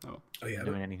 so Oh yeah. I'm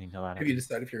doing anything to that. Have you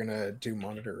decided if you're gonna do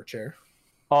monitor or chair?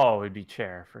 Oh, it'd be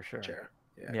chair for sure. Chair.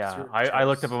 Yeah, I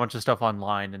looked up a bunch of stuff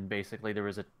online, and basically there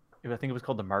was I think it was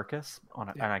called the Marcus on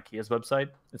IKEA's website.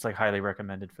 It's like highly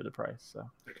recommended for the price. So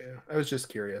okay, I was just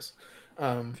curious.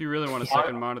 If you really want a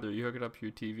second monitor, you hook it up to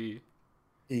your TV.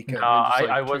 You can, no, just, like,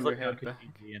 I turn was your looking at head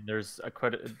TV, and there's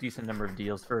quite a decent number of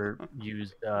deals for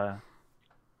used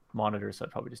monitors. So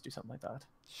I'd probably just do something like that.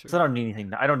 Sure. So I don't need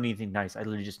anything. I don't need anything nice. I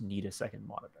literally just need a second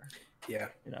monitor. Yeah.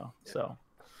 You know. So.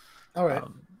 All right.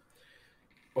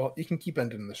 Well, you can keep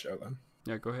ending the show then.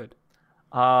 Yeah, go ahead.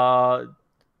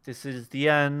 This is the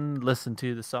end. Listen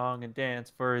to the song and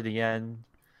dance for the end.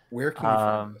 Where can you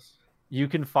find us? You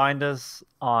can find us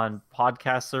on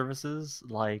podcast services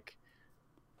like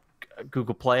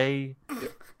Google Play,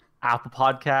 Apple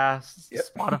Podcasts,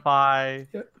 Spotify,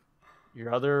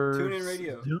 your other TuneIn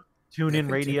Radio, TuneIn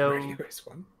Radio,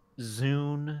 one.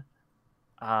 Zune,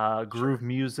 Groove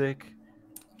Music.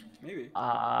 Maybe.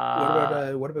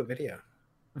 What about video?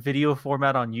 Video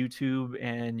format on YouTube,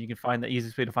 and you can find the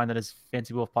easiest way to find that is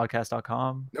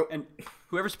fancywolfpodcast.com. Nope. And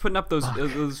whoever's putting up those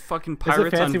fucking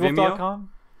pirates on Vimeo.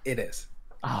 It is.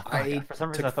 Oh, for some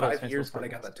reason took I thought it was 5 years, but I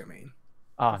got that domain.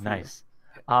 Oh, nice.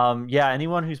 Yeah,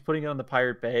 anyone who's putting it on the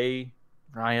Pirate Bay,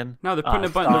 Ryan. No, they're putting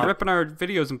they're ripping our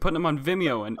videos and putting them on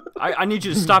Vimeo, and I need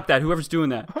you to stop that. Whoever's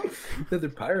doing that. They're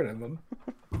pirating them.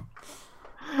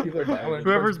 People are down.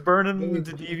 Whoever's burning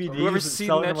the DVDs, whoever's and seeing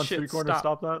selling that them on shit, street corners,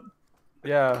 stop that.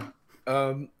 Yeah.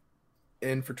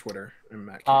 And for Twitter, I'm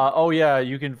Matt. Oh yeah,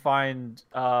 you can find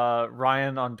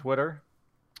Ryan on Twitter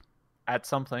at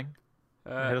something.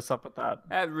 Hit us up with that.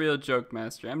 At Real Joke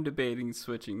Master. I'm debating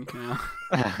switching now.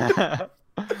 And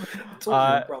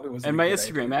my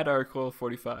Instagram at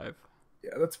Arcoil45.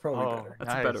 Yeah, that's probably better.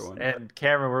 That's a better one. And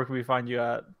Cameron, where can we find you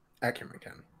at? At Cameron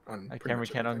Ken. On at Cameron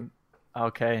Ken on.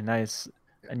 Okay, nice.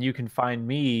 Yeah. And you can find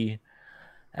me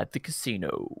at the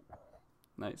casino.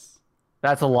 Nice.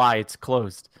 That's a lie. It's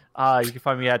closed. You can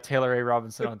find me at Taylor A.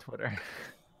 Robinson on Twitter.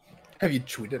 Have you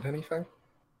tweeted anything?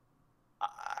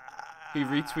 He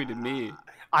retweeted me.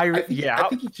 I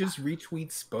think he just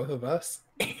retweets both of us.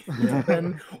 And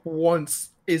then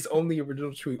once his only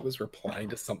original tweet was replying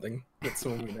to something that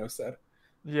someone we know said.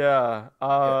 Yeah.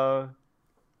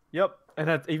 Yep.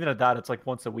 And even at that, it's like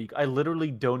once a week. I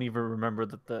literally don't even remember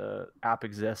that the app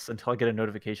exists until I get a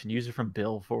notification. User from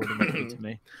Bill forwarding the tweet to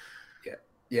me.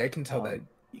 Yeah, I can tell that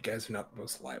you guys are not the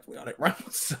most lively on it. Ryan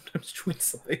will sometimes tweet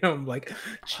something. I'm like,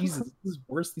 Jesus, this is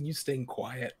worse than you staying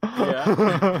quiet.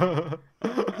 Yeah.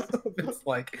 It's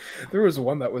like, there was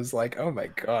one that was like, oh my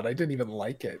God, I didn't even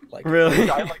like it. Like, really?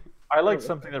 I like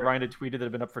something that Ryan had tweeted that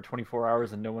had been up for 24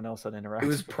 hours and no one else had interacted. It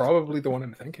was probably the one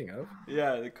I'm thinking of.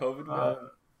 Yeah, the COVID one.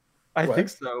 I think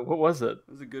so. What was it?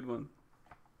 It was a good one.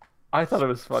 I thought it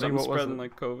was funny. Something what was spreading it?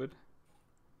 like COVID.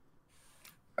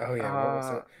 Oh yeah, what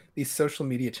was it? These social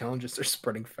media challenges are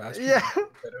spreading faster. Yeah,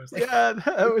 like,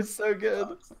 that was so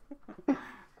good.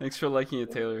 Thanks for liking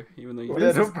it, Taylor. Even though you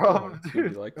no problem,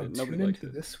 dude. Liked it. Nobody liked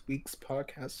it. This week's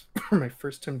podcast for my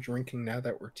first time drinking. Now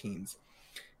that we're teens,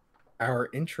 our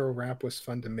intro rap was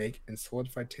fun to make and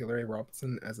solidified Taylor A.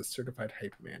 Robinson as a certified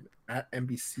hype man at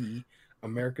NBC,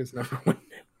 America's #1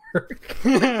 network.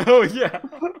 Oh yeah,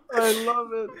 I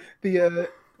love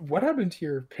it. What happened to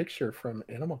your picture from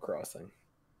Animal Crossing?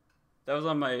 That was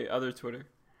on my other Twitter.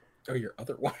 Oh, your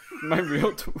other one. My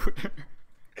real Twitter.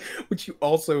 Which you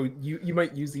also you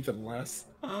might use even less.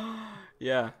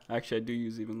 Yeah, actually I do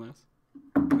use even less.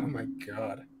 Oh my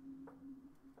God.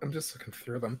 I'm just looking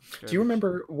through them. Do you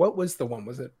remember what was the one?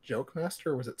 Was it Joke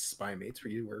Master or was it Spy Mates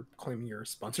where you were claiming you were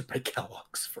sponsored by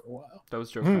Kellogg's for a while? That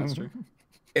was Joke Master.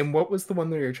 And what was the one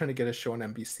that you were trying to get a show on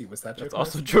NBC? Was that That's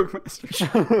also Joke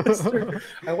Master?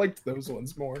 I liked those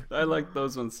ones more. I like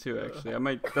those ones too, actually. I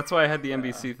might. That's why I had the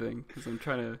NBC thing, because I'm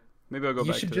trying to. Maybe I'll go back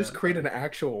to that. You should just create an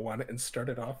actual one and start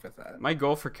it off with that. My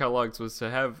goal for Kellogg's was to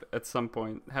have, at some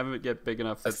point, have it get big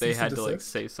enough that they had to like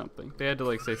say something. They had to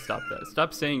like say, stop that.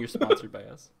 Stop saying you're sponsored by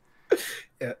us.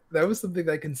 Yeah, that was something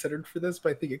that I considered for this,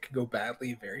 but I think it could go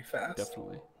badly very fast.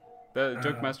 Definitely. The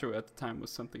Joke Master at the time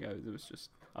was something it was just,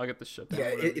 I'll get this shut down.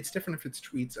 Yeah, it's different if it's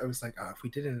tweets. I was like, if we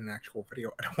did it in an actual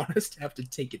video, I don't want us to have to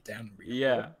take it down.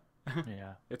 Yeah.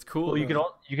 Yeah. It's cool. Well, you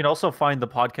can also find the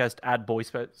podcast at Boy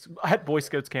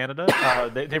Scouts Canada.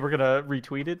 They were gonna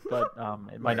retweet it, but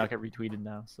it might not get retweeted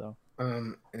now. So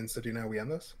And so do you know we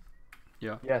end this?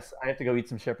 Yeah. yes, I have to go eat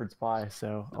some shepherd's pie.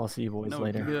 So I'll see you boys No,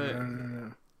 later. do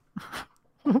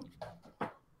that. No.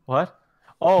 What?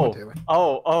 on, Taylor.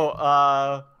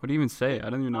 What do you even say? I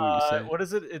don't even know what you say. What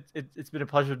is it? It's been a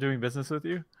pleasure doing business with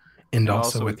you. And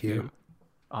also with you.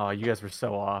 Oh, you guys were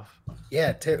so off.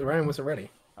 Yeah, Ryan wasn't ready.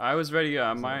 I was ready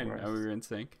on mine. worst. We were in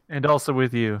sync. And also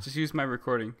with you. Just use my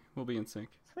recording. We'll be in sync.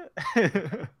 All right.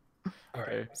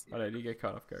 Okay. Alright, you get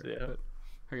caught off guard. See ya. But,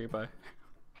 okay, bye.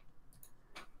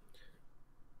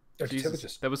 Dr. Taylor Jesus,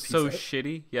 just that was peace so out?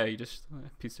 shitty. Yeah, you just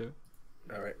peace out.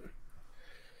 All right.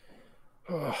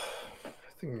 Oh, I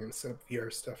think I'm gonna set up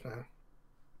VR stuff now.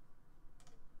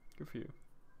 Good for you.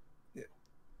 Yeah.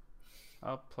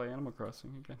 I'll play Animal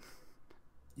Crossing again.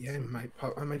 Yeah,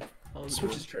 I might I'll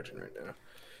Switch is charging right now.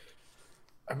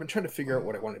 I've been trying to figure out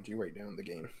what I want to do right now in the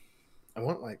game. I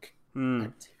want like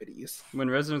activities. When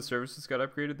Resident Services got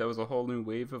upgraded, that was a whole new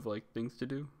wave of like things to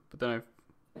do. But then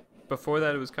before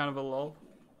that, it was kind of a lull.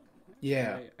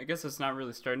 Yeah. I guess it's not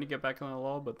really starting to get back on the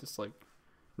lull, but just like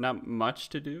not much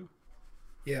to do.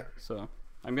 Yeah. So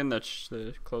I'm getting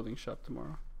the clothing shop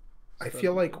tomorrow. I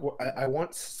feel like I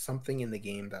want something in the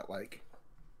game that like